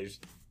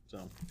 stylized.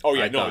 So Oh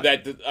yeah, I no,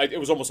 thought. it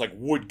was almost like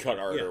woodcut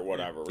art Yeah, or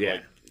whatever. yeah.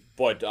 Like,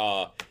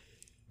 but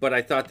But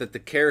I thought that the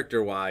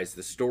character-wise,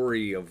 the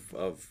story of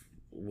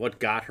what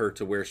got her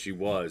to where she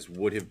was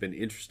would have been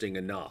interesting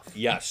enough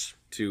yes,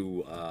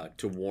 to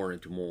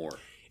warrant more.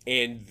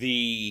 and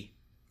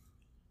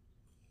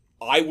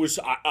I was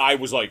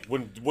like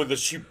when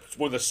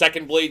the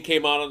second blade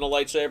came out on the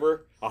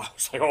lightsaber, I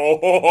was like,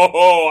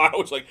 oh, I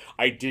was like,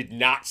 I did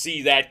not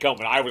see that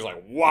coming. I was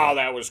like, wow,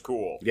 that was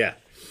cool. Yeah.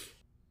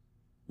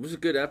 It was a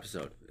good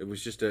episode. It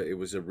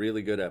was a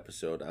really good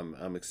episode.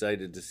 I'm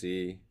excited to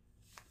see.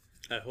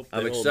 I hope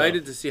I'm they hold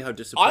excited up. to see how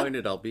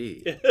disappointed I'll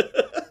be.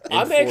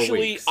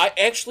 I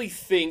actually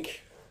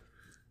think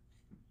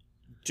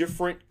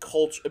different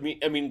culture.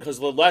 I mean, because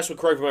the last one,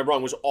 correct me if I'm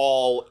wrong, was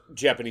all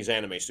Japanese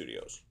anime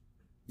studios.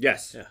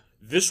 Yes. Yeah.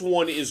 This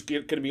one is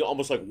going to be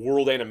almost like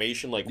world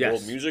animation, like Yes.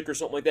 world music or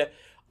something like that.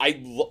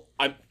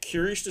 I'm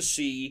curious to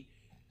see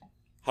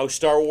how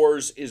Star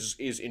Wars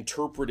is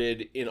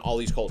interpreted in all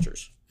these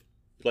cultures.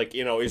 Like,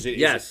 you know, is it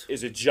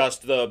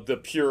just the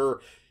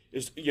pure?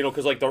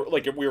 Because like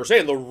we were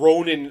saying, the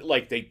Ronin,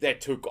 like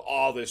that took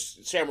all this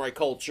samurai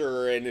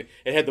culture and it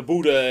had the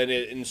Buddha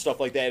and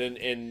stuff like that,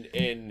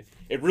 and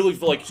it really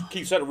felt like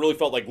Keith said, it really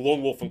felt like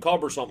Lone Wolf and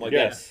Cub or something like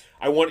Yes.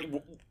 that. I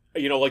want,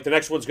 like the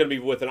next one's going to be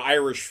with an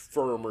Irish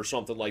firm or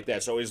something like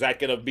that. So is that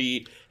going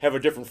to have a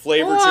different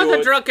flavor to it?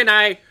 The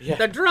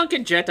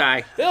drunken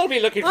Jedi. They'll be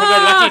looking for their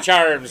Lucky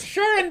Charms.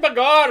 Sure and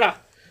Bagora.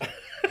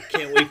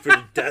 Can't wait for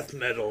the death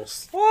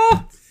medals.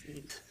 Oh,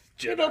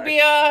 Jedi. it'll be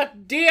a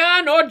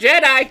Dion or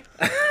Jedi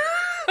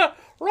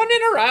running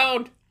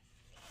around.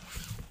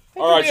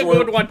 All right, Be a so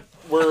good one.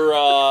 we're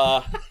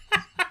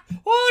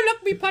Oh,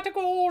 look me pot of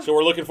gold. so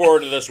we're looking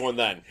forward to this one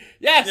then.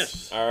 Yes.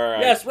 Yes. All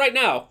right. Yes, right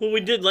now. Well, we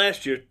did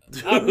last year.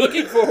 I'm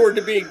looking forward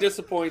to being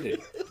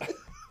disappointed.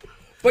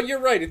 But you're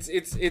right.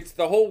 It's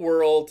the whole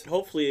world.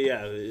 Hopefully,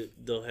 yeah,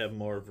 they'll have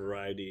more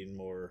variety and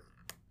more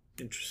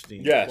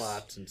interesting Yes.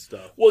 plots and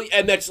stuff. Well,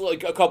 and that's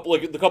like the couple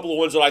of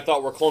ones that I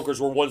thought were clunkers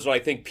were ones that I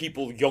think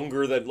people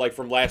younger than like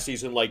from last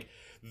season, like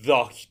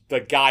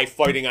the guy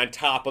fighting on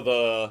top of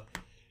the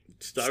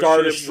Star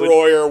Starship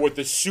Destroyer with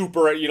the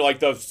super, like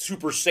the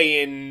Super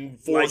Saiyan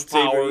force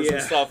Lightsaber, powers and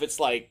yeah. stuff. It's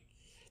like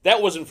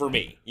that wasn't for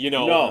me,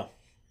 No.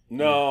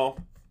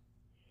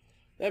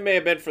 That may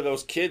have been for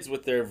those kids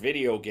with their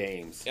video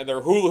games And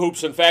their hula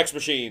hoops and fax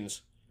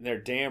machines. and their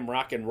damn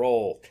rock and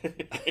roll.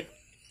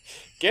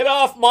 Get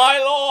off my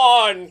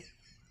lawn!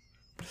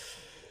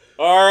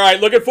 All right,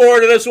 looking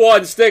forward to this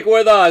one. Stick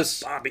with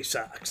us. Bobby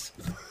socks.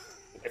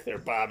 Their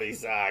Bobby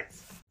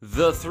socks.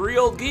 The Three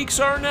Old Geeks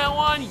are now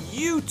on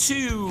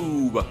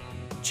YouTube.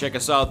 Check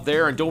us out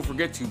there and don't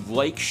forget to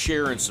like,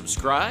 share, and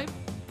subscribe.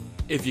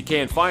 If you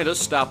can't find us,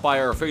 stop by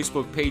our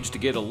Facebook page to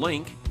get a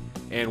link.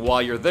 And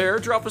while you're there,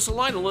 drop us a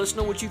line and let us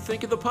know what you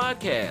think of the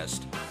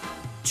podcast.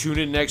 Tune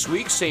in next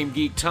week, same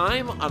geek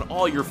time, on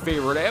all your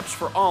favorite apps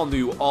for all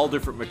new, all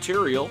different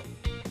material.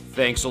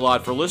 Thanks a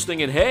lot for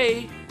listening, and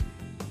hey,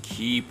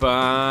 keep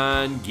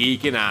on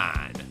geeking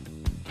on.